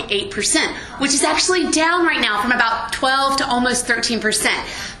 8.8%, which is actually down right now from about 12 to almost 13%.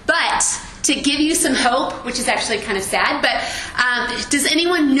 But to give you some hope, which is actually kind of sad, but does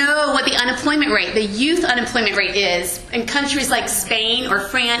anyone know what the unemployment rate, the youth unemployment rate is in countries like Spain or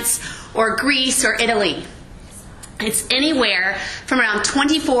France or Greece or Italy? It's anywhere from around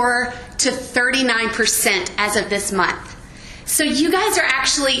 24 to 39% as of this month. So you guys are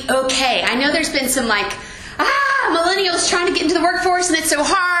actually okay. I know there's been some millennials trying to get into the workforce and it's so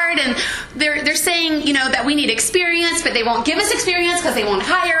hard, and they're saying, that we need experience, but they won't give us experience because they won't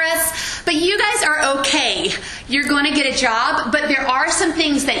hire us. But you guys are okay. You're going to get a job, but there are some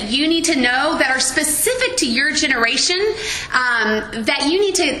things that you need to know that are specific to your generation, that you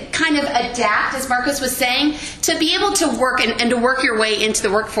need to kind of adapt, as Marcos was saying, to be able to work and to work your way into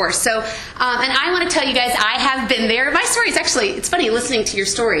the workforce. So, and I want to tell you guys, I have been there. My story is actually, it's funny listening to your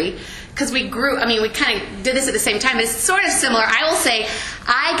story, because we kind of did this at the same time. It's sort of similar. I will say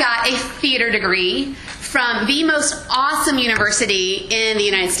I got a theater degree from the most awesome university in the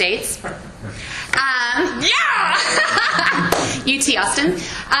United States. UT Austin.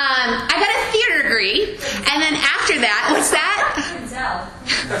 I got a theater degree, and then after that, what's that?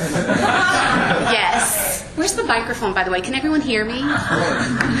 Yes. Where's the microphone, by the way? Can everyone hear me?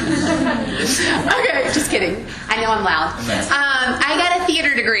 Okay, just kidding. I know I'm loud. I got a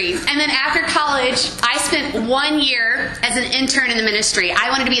theater degree, and then after college, I spent 1 year as an intern in the ministry. I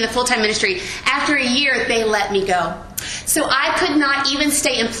wanted to be in the full-time ministry. After a year, they let me go. So I could not even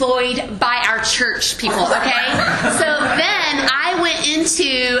stay employed by our church people, okay? So then I went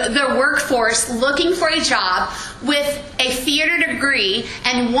into the workforce looking for a job with a theater degree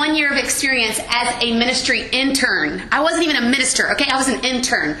and 1 year of experience as a ministry intern. I wasn't even a minister, okay? I was an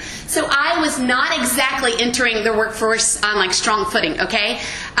intern. So I was not exactly entering the workforce on strong footing, okay?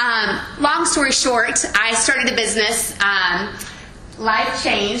 Long story short, I started a business. Life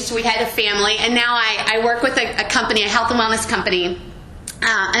changed. We had a family, and now I work with a company, a health and wellness company,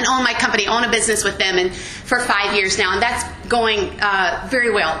 and own my company, own a business with them, and for 5 years now, and that's going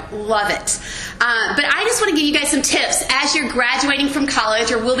very well. Love it. But I just want to give you guys some tips as you're graduating from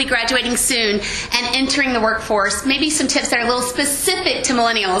college, or will be graduating soon, and entering the workforce. Maybe some tips that are a little specific to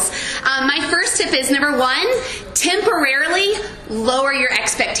millennials. My first tip is, number one, temporarily lower your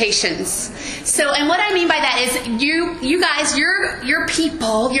expectations. So, and what I mean by that is you guys, your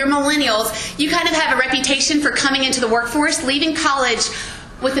people, your millennials, you kind of have a reputation for coming into the workforce, leaving college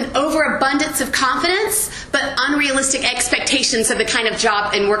with an overabundance of confidence, but unrealistic expectations of the kind of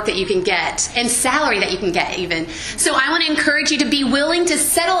job and work that you can get, and salary that you can get even. So I want to encourage you to be willing to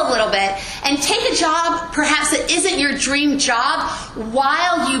settle a little bit and take a job perhaps that isn't your dream job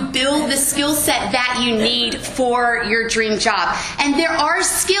while you build the skill set that you need for your dream job. And there are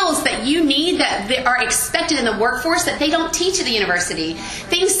skills that you need that are expected in the workforce that they don't teach at the university.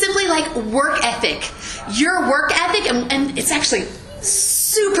 Things simply like work ethic. Your work ethic, and it's actually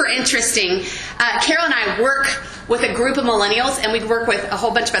super interesting. Carol and I work with a group of millennials, and we work with a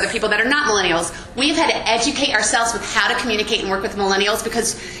whole bunch of other people that are not millennials. We've had to educate ourselves with how to communicate and work with millennials,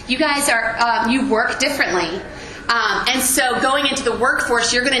 because you guys you work differently. And so going into the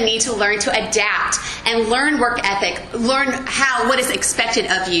workforce, you're going to need to learn to adapt and learn work ethic, learn what is expected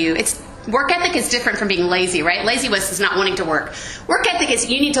of you. Work ethic is different from being lazy, right? Laziness is not wanting to work. Work ethic is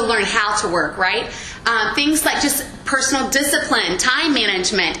you need to learn how to work, right? Things like just personal discipline, time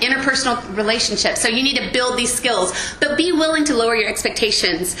management, interpersonal relationships. So you need to build these skills, but be willing to lower your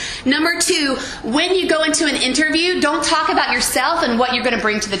expectations. Number two, when you go into an interview, don't talk about yourself and what you're going to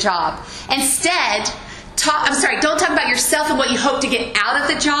bring to the job. Instead, don't talk about yourself and what you hope to get out of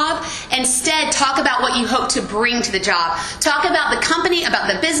the job. Instead, talk about what you hope to bring to the job. Talk about the company, about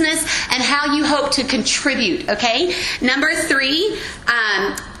the business, and how you hope to contribute, okay? Number three,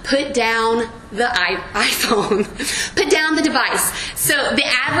 put down the iPhone. Put down the device. So the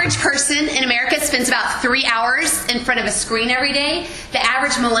average person in America spends about 3 hours in front of a screen every day. The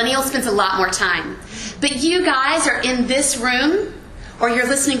average millennial spends a lot more time. But you guys are in this room, or you're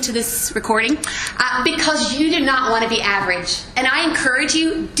listening to this recording, because you do not want to be average. And I encourage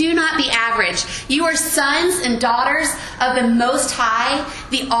you, do not be average. You are sons and daughters of the Most High,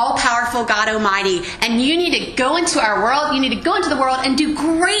 the all-powerful God Almighty. And you need to go into our world, you need to go into the world and do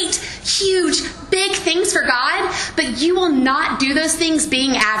great, huge, big things for God, but you will not do those things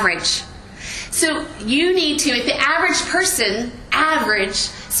being average. So you need to, if the average person average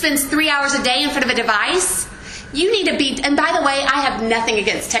spends 3 hours a day in front of a device, you need to be, and by the way, I have nothing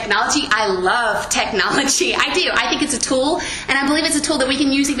against technology. I love technology. I do. I think it's a tool, and I believe it's a tool that we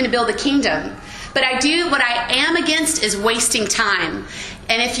can use even to build the kingdom. But what I am against is wasting time.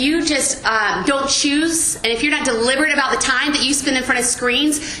 And if you just don't choose, and if you're not deliberate about the time that you spend in front of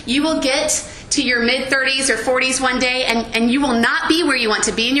screens, you will get to your mid-30s or 40s one day, and you will not be where you want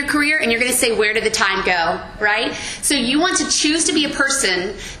to be in your career, and you're going to say, where did the time go, right? So you want to choose to be a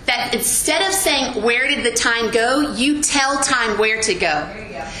person that instead of saying, where did the time go, you tell time where to go.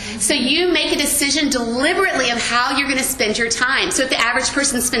 So you make a decision deliberately of how you're going to spend your time. So if the average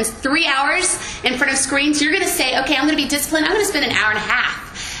person spends 3 hours in front of screens, you're going to say, okay, I'm going to be disciplined. I'm going to spend an hour and a half.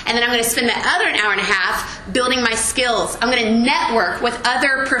 And then I'm going to spend the other hour and a half building my skills. I'm going to network with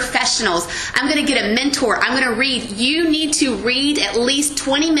other professionals. I'm going to get a mentor. I'm going to read. You need to read at least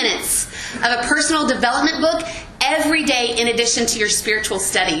 20 minutes of a personal development book every day in addition to your spiritual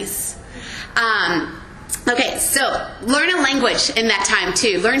studies. Okay, so learn a language in that time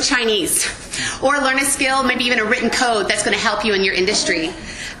too. Learn Chinese or learn a skill, maybe even a written code that's going to help you in your industry.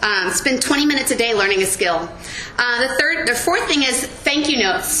 Spend 20 minutes a day learning a skill. The fourth thing is thank you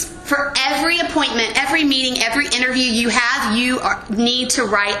notes. For every appointment, every meeting, every interview you have, you need to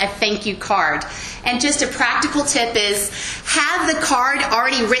write a thank you card. And just a practical tip is have the card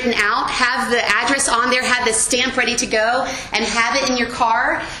already written out, have the address on there, have the stamp ready to go, and have it in your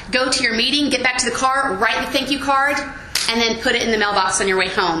car. Go to your meeting, get back to the car, write the thank you card, and then put it in the mailbox on your way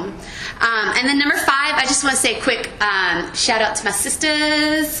home. And then number 5, I just want to say a quick shout out to my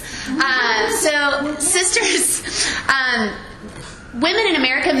sisters. So sisters, women in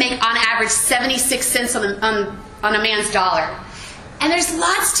America make on average 76 cents on a man's dollar. And there's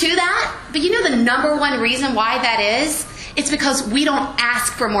lots to that, but you know the number one reason why that is? It's because we don't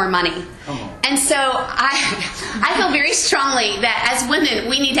ask for more money. And so I feel very strongly that as women,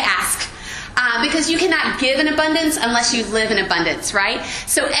 we need to ask. Because you cannot give in abundance unless you live in abundance, right?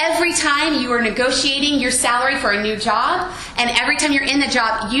 So every time you are negotiating your salary for a new job, and every time you're in the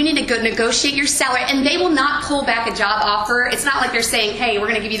job, you need to go negotiate your salary, and they will not pull back a job offer. It's not like they're saying, hey, we're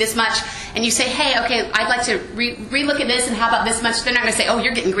going to give you this much, and you say, hey, okay, I'd like to relook at this, and how about this much? They're not going to say, oh,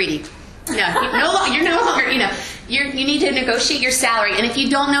 you're getting greedy. No, you're no longer, you need to negotiate your salary. And if you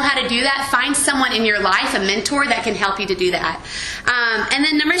don't know how to do that, find someone in your life, a mentor that can help you to do that. And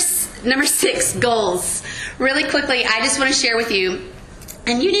then number 6, goals. Really quickly, I just want to share with you,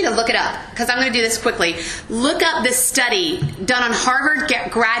 and you need to look it up because I'm going to do this quickly. Look up this study done on Harvard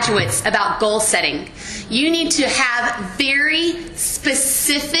graduates about goal setting. You need to have very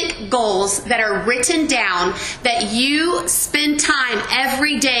specific goals that are written down that you spend time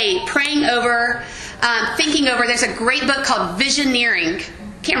every day praying over, thinking over. There's a great book called Visioneering.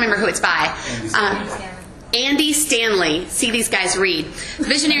 Can't remember who it's by. Andy Stanley. See these guys read.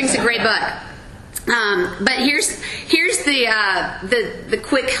 Visioneering is a great book. But here's the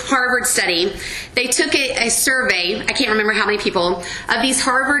quick Harvard study. They took a survey, I can't remember how many people, of these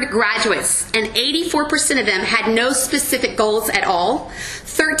Harvard graduates, and 84% of them had no specific goals at all.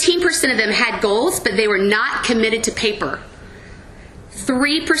 13% of them had goals, but they were not committed to paper.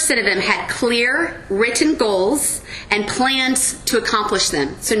 3% of them had clear written goals and plans to accomplish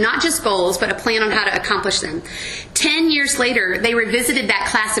them. So not just goals, but a plan on how to accomplish them. 10 years later, they revisited that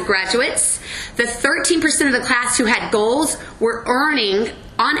class of graduates. The 13% of the class who had goals were earning,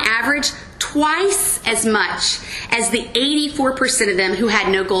 on average, twice as much as the 84% of them who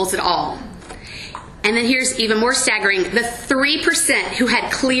had no goals at all. And then here's even more staggering. The 3% who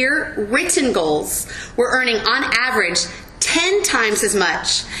had clear written goals were earning, on average, 10 times as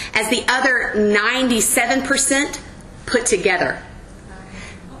much as the other 97% put together.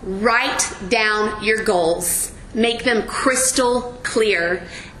 Write down your goals. Make them crystal clear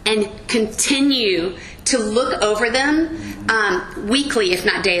and continue to look over them weekly, if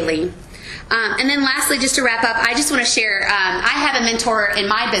not daily. And then lastly, just to wrap up, I just want to share, I have a mentor in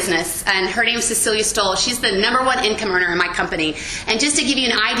my business, and her name is Cecilia Stoll. She's the #1 income earner in my company. And just to give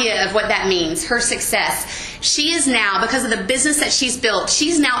you an idea of what that means, her success, she is now, because of the business that she's built,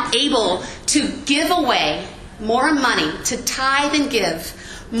 she's now able to give away more money, to tithe and give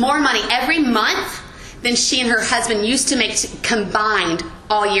more money every month than she and her husband used to make combined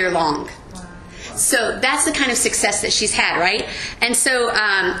all year long. So that's the kind of success that she's had, right? And so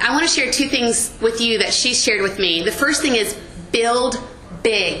I want to share 2 things with you that she shared with me. The first thing is build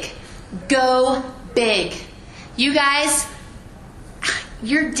big. Go big. You guys,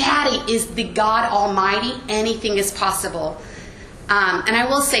 your daddy is the God Almighty. Anything is possible. And I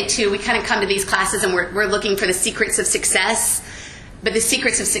will say, too, we kind of come to these classes and we're looking for the secrets of success. But the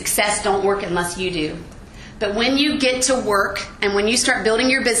secrets of success don't work unless you do. But when you get to work and when you start building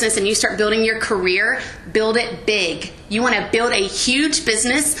your business and you start building your career, build it big. You want to build a huge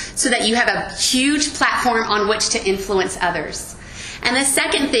business so that you have a huge platform on which to influence others. And the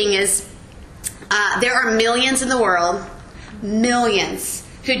second thing is, there are millions in the world, millions,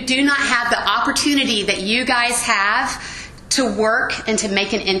 who do not have the opportunity that you guys have to work and to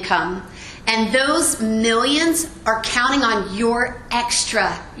make an income. And those millions are counting on your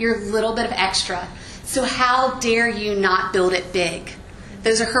extra, your little bit of extra. So how dare you not build it big?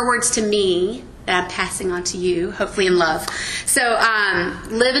 Those are her words to me that I'm passing on to you, hopefully in love. So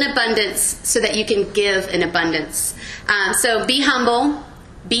live in abundance so that you can give in abundance. So be humble,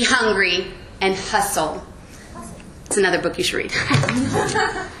 be hungry, and hustle. It's another book you should read.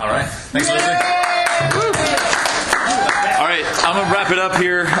 All right. Thanks, Leslie. All right, I'm going to wrap it up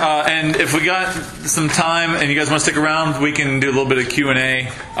here. And if we got some time and you guys want to stick around, we can do a little bit of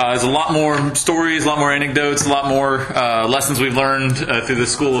Q&A. There's a lot more stories, a lot more anecdotes, a lot more lessons we've learned through the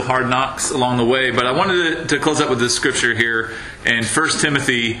School of Hard Knocks along the way. But I wanted to close up with this scripture here in 1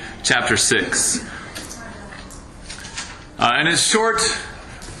 Timothy chapter 6. And it's short,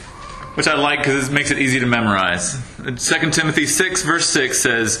 which I like because it makes it easy to memorize. 2 Timothy 6 verse 6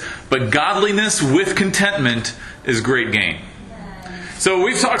 says, "But godliness with contentment is great gain." So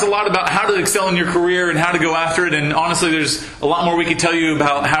we've talked a lot about how to excel in your career and how to go after it. And honestly, there's a lot more we could tell you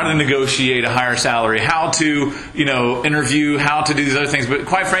about how to negotiate a higher salary, how to, interview, how to do these other things. But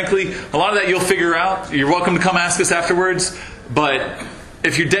quite frankly, a lot of that you'll figure out. You're welcome to come ask us afterwards. But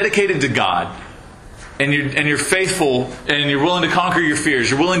if you're dedicated to God, and you're faithful, and you're willing to conquer your fears,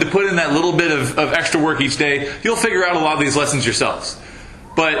 you're willing to put in that little bit of extra work each day, you'll figure out a lot of these lessons yourselves.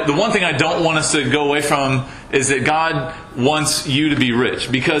 But the one thing I don't want us to go away from is that God wants you to be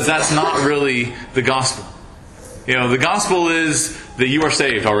rich, because that's not really the gospel. The gospel is that you are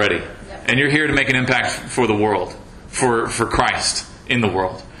saved already, and you're here to make an impact for the world, for Christ in the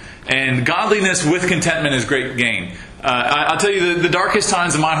world. And godliness with contentment is great gain. I'll tell you, the darkest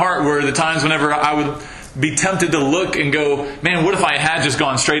times in my heart were the times whenever I would be tempted to look and go, man, what if I had just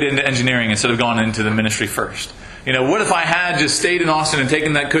gone straight into engineering instead of gone into the ministry first? What if I had just stayed in Austin and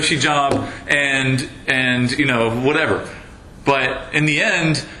taken that cushy job and whatever. But in the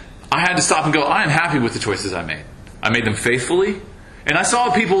end, I had to stop and go, I am happy with the choices I made. I made them faithfully. And I saw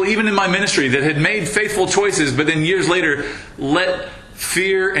people, even in my ministry, that had made faithful choices, but then years later let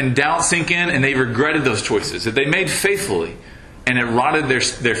fear and doubt sink in, and they regretted those choices that they made faithfully, and it rotted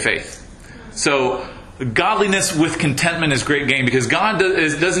their faith. So godliness with contentment is great gain, because God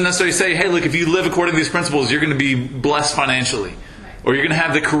doesn't necessarily say, hey, look, if you live according to these principles, you're going to be blessed financially, or you're going to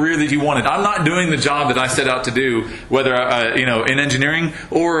have the career that you wanted. I'm not doing the job that I set out to do, whether in engineering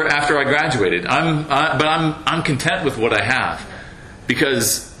or after I graduated. But I'm content with what I have,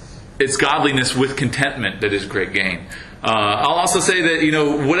 because it's godliness with contentment that is great gain. I'll also say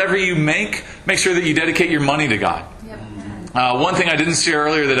that whatever you make sure that you dedicate your money to God. One thing I didn't share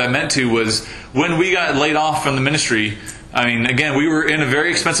earlier that I meant to was when we got laid off from the ministry. I mean, again, we were in a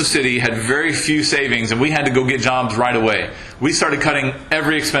very expensive city, had very few savings, and we had to go get jobs right away. We started cutting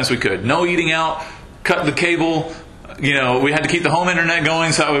every expense we could. No eating out, cut the cable. We had to keep the home internet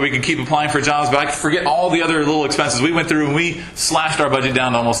going so that way we could keep applying for jobs. But I forget all the other little expenses. We went through and we slashed our budget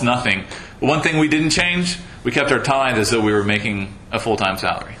down to almost nothing. But one thing we didn't change, we kept our tithe as though we were making a full-time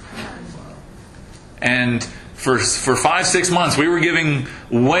salary. And for 5-6 months, we were giving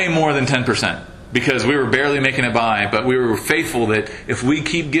way more than 10%, because we were barely making it by. But we were faithful that if we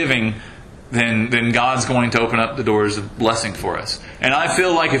keep giving, then God's going to open up the doors of blessing for us. And I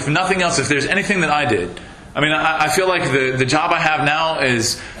feel like, if nothing else, if there's anything that I did, I feel like the job I have now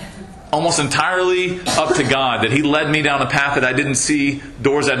is almost entirely up to God, that He led me down a path that I didn't see,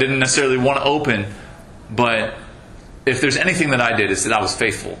 doors I didn't necessarily want to open. But if there's anything that I did, it's that I was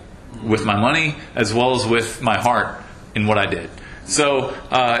faithful with my money as well as with my heart in what I did. So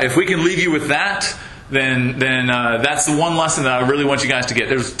if we can leave you with that, then that's the one lesson that I really want you guys to get.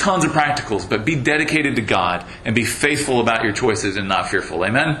 There's tons of practicals, but be dedicated to God and be faithful about your choices and not fearful.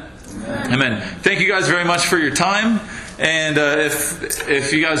 Amen? Amen. Thank you guys very much for your time. And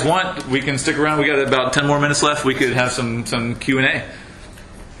if you guys want, we can stick around. We got about 10 more minutes left. We could have some Q&A.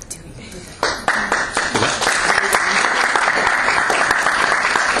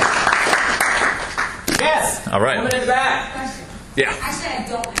 Yes. All right. Woman in the back. Question. Yeah. Actually, I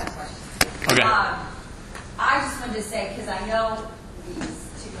don't have a question. Okay. I just wanted to say, because I know these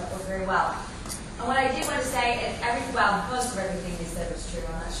two couples very well. And what I did want to say is most of everything they said was true.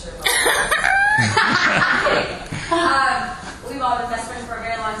 I'm not sure about that. We've all been best friends for a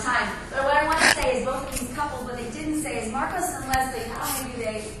very long time. But what I want to say is both of these couples, what they didn't say is Marcos and Leslie, not only do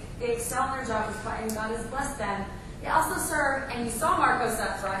they excel in their job, and God has blessed them,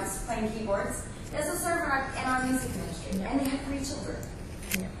 fronts playing keyboards. They also serve in our music ministry, and they have 3 children.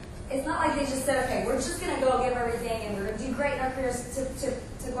 It's not like they just said, okay, we're just going to go give everything and we're going to do great in our careers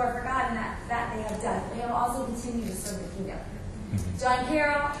to glorify God, and that they have done. They have also continued to serve the kingdom. John and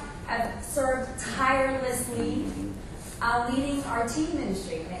Carol have served tirelessly leading our teen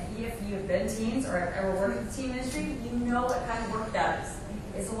ministry. And if you have been teens or have ever worked with teen ministry, you know what kind of work that is.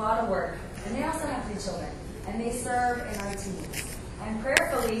 It's a lot of work. And they also have 3 children, and they serve in our teens. And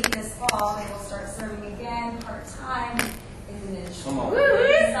prayerfully, this fall, they will start serving again part-time in the ministry.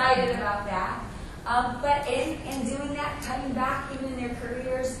 We're excited about that. But in doing that, cutting back even in their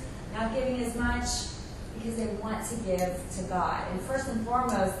careers, not giving as much, because they want to give to God. And first and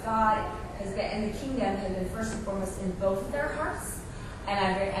foremost, God has been, and the kingdom has been first and foremost in both of their hearts. And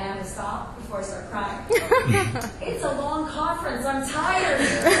I'm going to stop before I start crying. It's a long conference. I'm tired.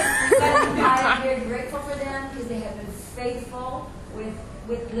 But I'm very grateful for them because they have been faithful with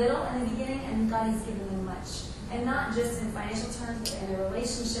little in the beginning, and God has given them much. And not just in financial terms, but in their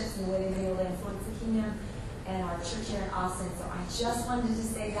relationships and the way they've been able to influence the kingdom and our church here in Austin. So I just wanted to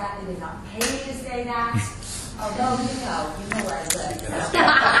say that. They did not pay me to say that. Although, you know where I live.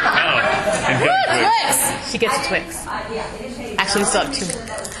 Twix! She gets a Twix. Yeah, they didn't pay me. Actually, we still have 2 more.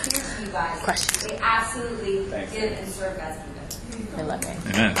 That was clear to you guys. questions. They absolutely give and serve God's kingdom. I love it.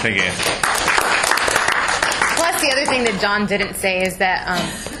 Amen. Thank you. Plus, the other thing that John didn't say is that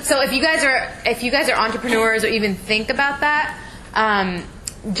so if you guys are entrepreneurs or even think about that,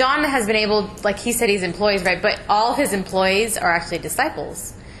 John has been able, like he said, he's employees, right? But all of his employees are actually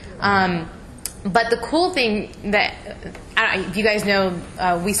disciples. But the cool thing that, I don't know, if you guys know,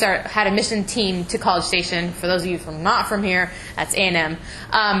 we had a mission team to College Station. For those of you not from here, that's A&M.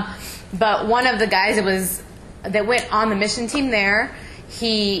 But one of the guys that went on the mission team there,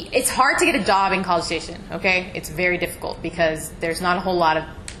 it's hard to get a job in College Station, okay? It's very difficult because there's not a whole lot of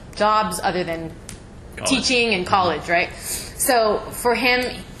jobs other than teaching and college, right? So for him,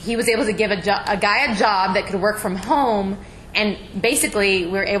 he was able to give a guy a job that could work from home, and basically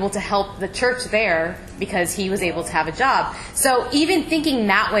we were able to help the church there because he was able to have a job. So even thinking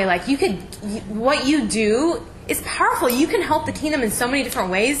that way, like what you do is powerful. You can help the kingdom in so many different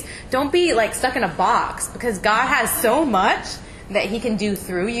ways. Don't be like stuck in a box, because God has so much that he can do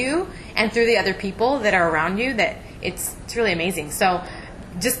through you and through the other people that are around you that it's really amazing. So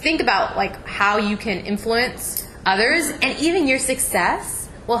just think about like how you can influence others, and even your success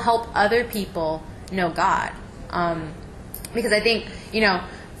will help other people know God. Because I think,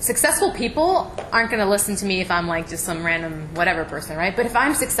 successful people aren't going to listen to me if I'm like just some random whatever person, right? But if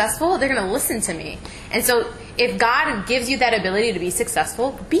I'm successful, they're going to listen to me. And so if God gives you that ability to be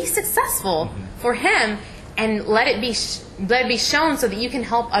successful for him, and let it be shown so that you can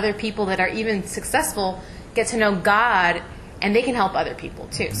help other people that are even successful get to know God, and they can help other people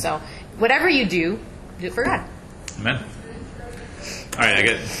too. So whatever you do it for God. Amen. All right, I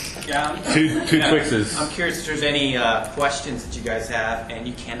got two Twixes. I'm curious if there's any questions that you guys have, and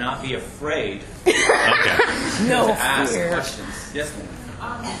you cannot be afraid Okay. to ask questions. Yes, ma'am.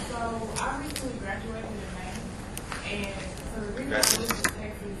 So I recently graduated in May, and so the reason I moved to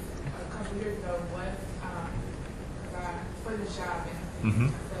Texas a couple years ago was for the job, and I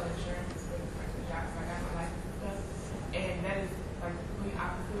sell insurance for the job, so I got my license and stuff, and that is like the complete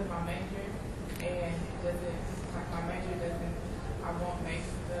opposite of my major, and my major doesn't, I won't make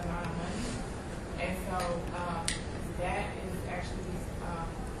the amount of money, and so that is actually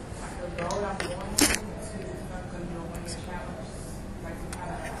like a goal I'm going on to, because you know, when you're challenged, like you kind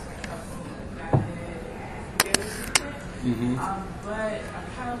of help me out of it, but I'm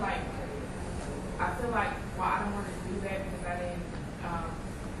kind of like, I feel like, well, I don't want to do that because I didn't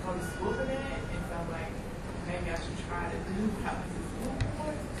go to school for that, and so like maybe I should try to do what I went to school for.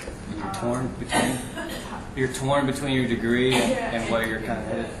 You're torn between your degree and what you're kind of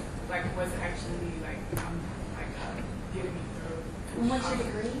headed. Like what's actually like getting me through. What's your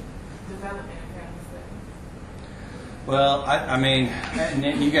degree? Development and family studies. Well, I mean,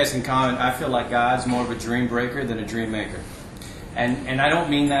 and you guys can comment. I feel like God's more of a dream breaker than a dream maker. And I don't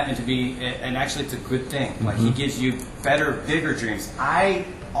mean that to be, and actually it's a good thing. Like he gives you better, bigger dreams.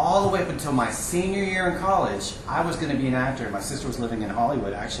 All the way up until my senior year in college, I was going to be an actor. My sister was living in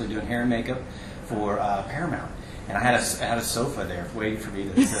Hollywood, actually doing hair and makeup for Paramount. And I had a sofa there waiting for me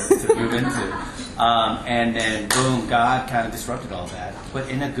to move into. And then, boom, God kind of disrupted all that, but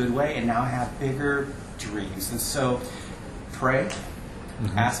in a good way. And now I have bigger dreams. And so, pray.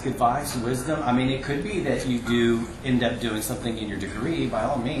 Ask advice, wisdom. I mean, it could be that you do end up doing something in your degree, by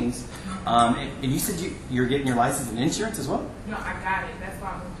all means. And you said you're getting your license in insurance as well? No, I got it. That's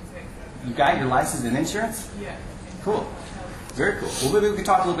why I moved to Texas. You got your license in insurance? Yeah. Cool. Very cool. Well, maybe we can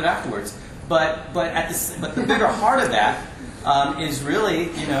talk a little bit afterwards. But the bigger heart of that is really,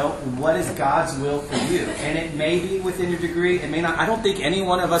 what is God's will for you? And it may be within your degree. It may not. I don't think any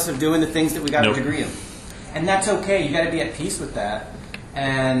one of us are doing the things that we got a degree in. And that's okay. You got to be at peace with that.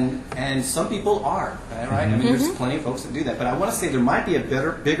 And some people are, right? I mean, there's plenty of folks that do that. But I want to say there might be a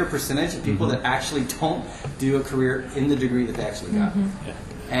bigger percentage of people that actually don't do a career in the degree that they actually got. Yeah.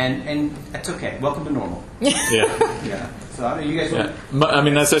 And that's okay. Welcome to normal. Yeah. So I mean, you guys. I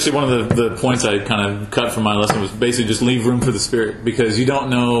mean, that's actually one of the points I kind of cut from my lesson was basically just leave room for the Spirit, because you don't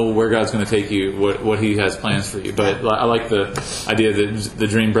know where God's going to take you, what He has plans for you. But I like the idea that the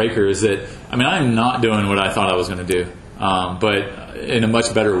dream breaker is that, I mean, I'm not doing what I thought I was going to do, but in a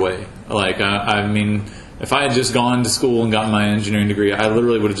much better way. Like, I mean, if I had just gone to school and gotten my engineering degree, I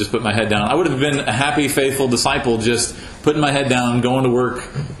literally would have just put my head down. I would have been a happy, faithful disciple, just putting my head down, going to work,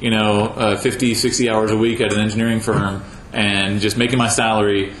 50, 60 hours a week at an engineering firm, and just making my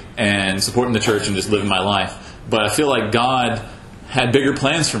salary and supporting the church and just living my life. But I feel like God had bigger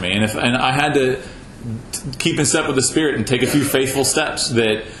plans for me, and I had to keep in step with the Spirit and take a few faithful steps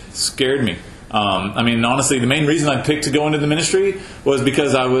that scared me. I mean, honestly, the main reason I picked to go into the ministry was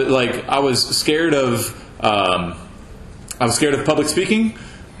because I was scared of public speaking.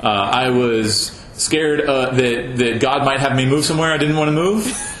 I was scared that God might have me move somewhere I didn't want to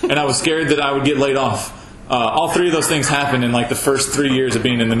move, and I was scared that I would get laid off. All three of those things happened in like the first 3 years of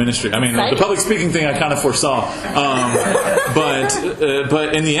being in the ministry. I mean, the public speaking thing I kind of foresaw,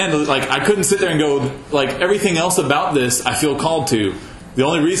 but in the end, like, I couldn't sit there and go, like, everything else about this I feel called to. The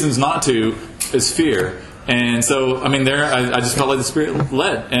only reasons not to is fear. And so, I mean, I just felt like the Spirit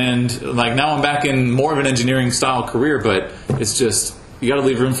led. And like, now I'm back in more of an engineering style career, but it's just, you got to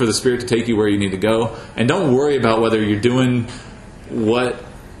leave room for the Spirit to take you where you need to go. And don't worry about whether you're doing what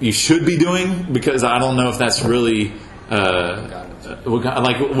you should be doing, because I don't know if that's really,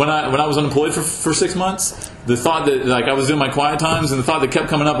 like when I was unemployed for 6 months, the thought that, like, I was doing my quiet times, and the thought that kept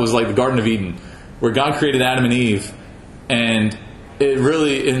coming up was like the Garden of Eden, where God created Adam and Eve. And it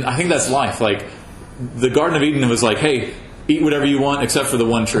really, and I think that's life. Like, the Garden of Eden was like, hey, eat whatever you want except for the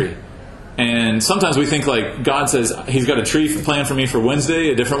one tree. And sometimes we think like God says He's got a tree planned for me for Wednesday,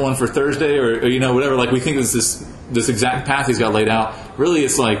 a different one for Thursday, or whatever. Like, we think it's this exact path He's got laid out. Really,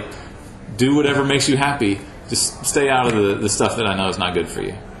 it's like, do whatever makes you happy. Just stay out of the stuff that I know is not good for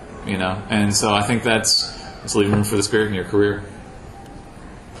you. And so I think that's leaving room for the Spirit in your career.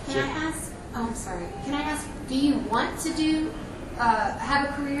 Can I ask? Oh, I'm sorry. Can I ask? Do you want to have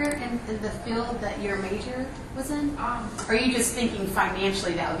a career in the field that your major was in? Or are you just thinking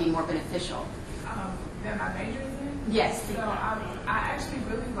financially that would be more beneficial? That my major is in? Yes. So I actually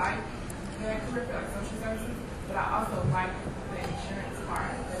really like that career for like social services, but I also like the insurance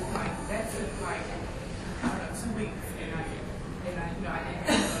part. Like, that took like, I don't know, 2 weeks, and I didn't.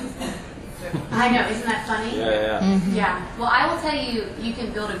 I know, isn't that funny? Yeah. Mm-hmm. Yeah. Well, I will tell you, you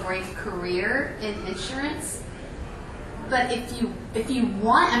can build a great career in insurance. But if you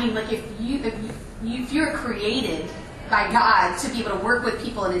want, I mean, like, if you're created by God to be able to work with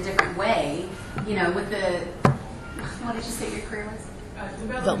people in a different way, with the, what did you say your career was?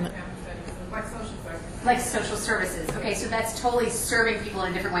 Development and family studies, like social services. Like social services. Okay, so that's totally serving people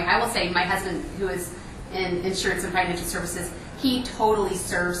in a different way. I will say, my husband, who is in insurance and financial services, he totally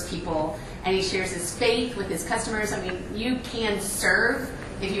serves people, and he shares his faith with his customers. I mean, you can serve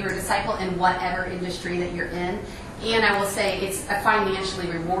if you're a disciple in whatever industry that you're in. And I will say it's a financially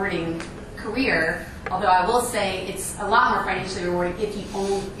rewarding career, although I will say it's a lot more financially rewarding if you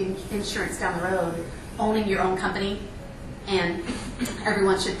own insurance down the road, owning your own company. And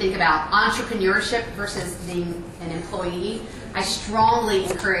everyone should think about entrepreneurship versus being an employee. I strongly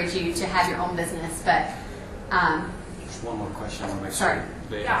encourage you to have your own business, but... Just one more question. I want to make Sorry.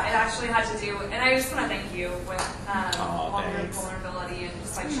 sure. Yeah, it actually had to do, and I just want to thank you with all your vulnerability and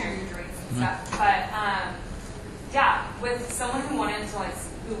just like sharing your dreams and stuff. But yeah, with someone who wants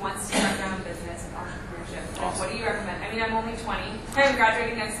to start their own business and entrepreneurship, like, what do you recommend? I mean, I'm only 20. I'm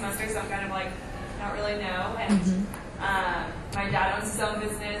graduating next semester, so I'm kind of like, don't really know. And my dad owns his own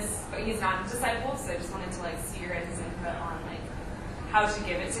business, but he's not a disciple, so I just wanted to like see your guys' input on like how to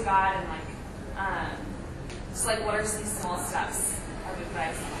give it to God, and like just like what are some small steps of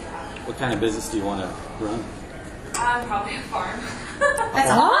advice that you have? What kind of business do you want to run? Probably a farm.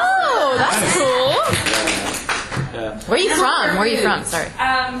 That's cool. Yeah. Where are you from? Sorry.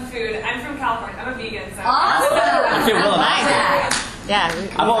 Food. I'm from California. I'm a vegan, so. Awesome. Okay, well, I like that.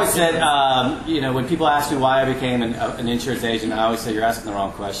 I've always said, when people ask me why I became an insurance agent, I always say you're asking the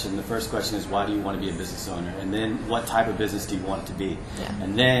wrong question. The first question is, why do you want to be a business owner? And then, what type of business do you want it to be? Yeah.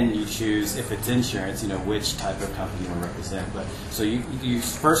 And then you choose, if it's insurance, which type of company you want to represent. But so you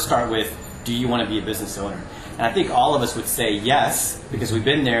first start with, do you want to be a business owner? And I think all of us would say yes, because we've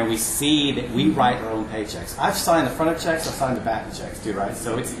been there and we see that we write our own paychecks. I've signed the front of checks, I've signed the back of checks too, right?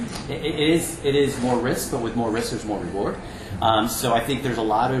 So it is more risk, but with more risk, there's more reward. So I think there's a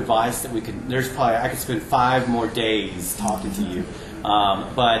lot of advice that I could spend 5 more days talking to you.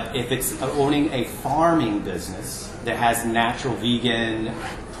 But if it's owning a farming business that has natural vegan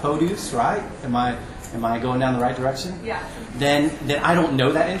produce, right? Am I going down the right direction? Yeah. Then I don't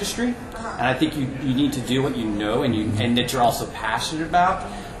know that industry, and I think you need to do what you know and that you're also passionate about,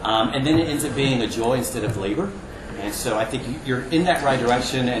 and then it ends up being a joy instead of labor. And so I think you're in that right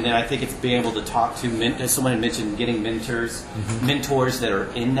direction, and then I think it's being able to talk to, as someone had mentioned, getting mentors that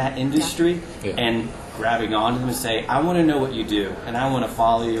are in that industry, and grabbing onto them and say, I want to know what you do, and I want to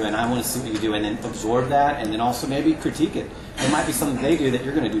follow you, and I want to see what you do, and then absorb that, and then also maybe critique it. There might be something they do that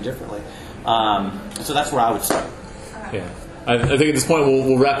you're going to do differently. So that's where I would start. Yeah. I think at this point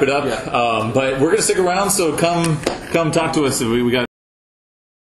we'll wrap it up. Yeah. But we're going to stick around, so come talk to us. We got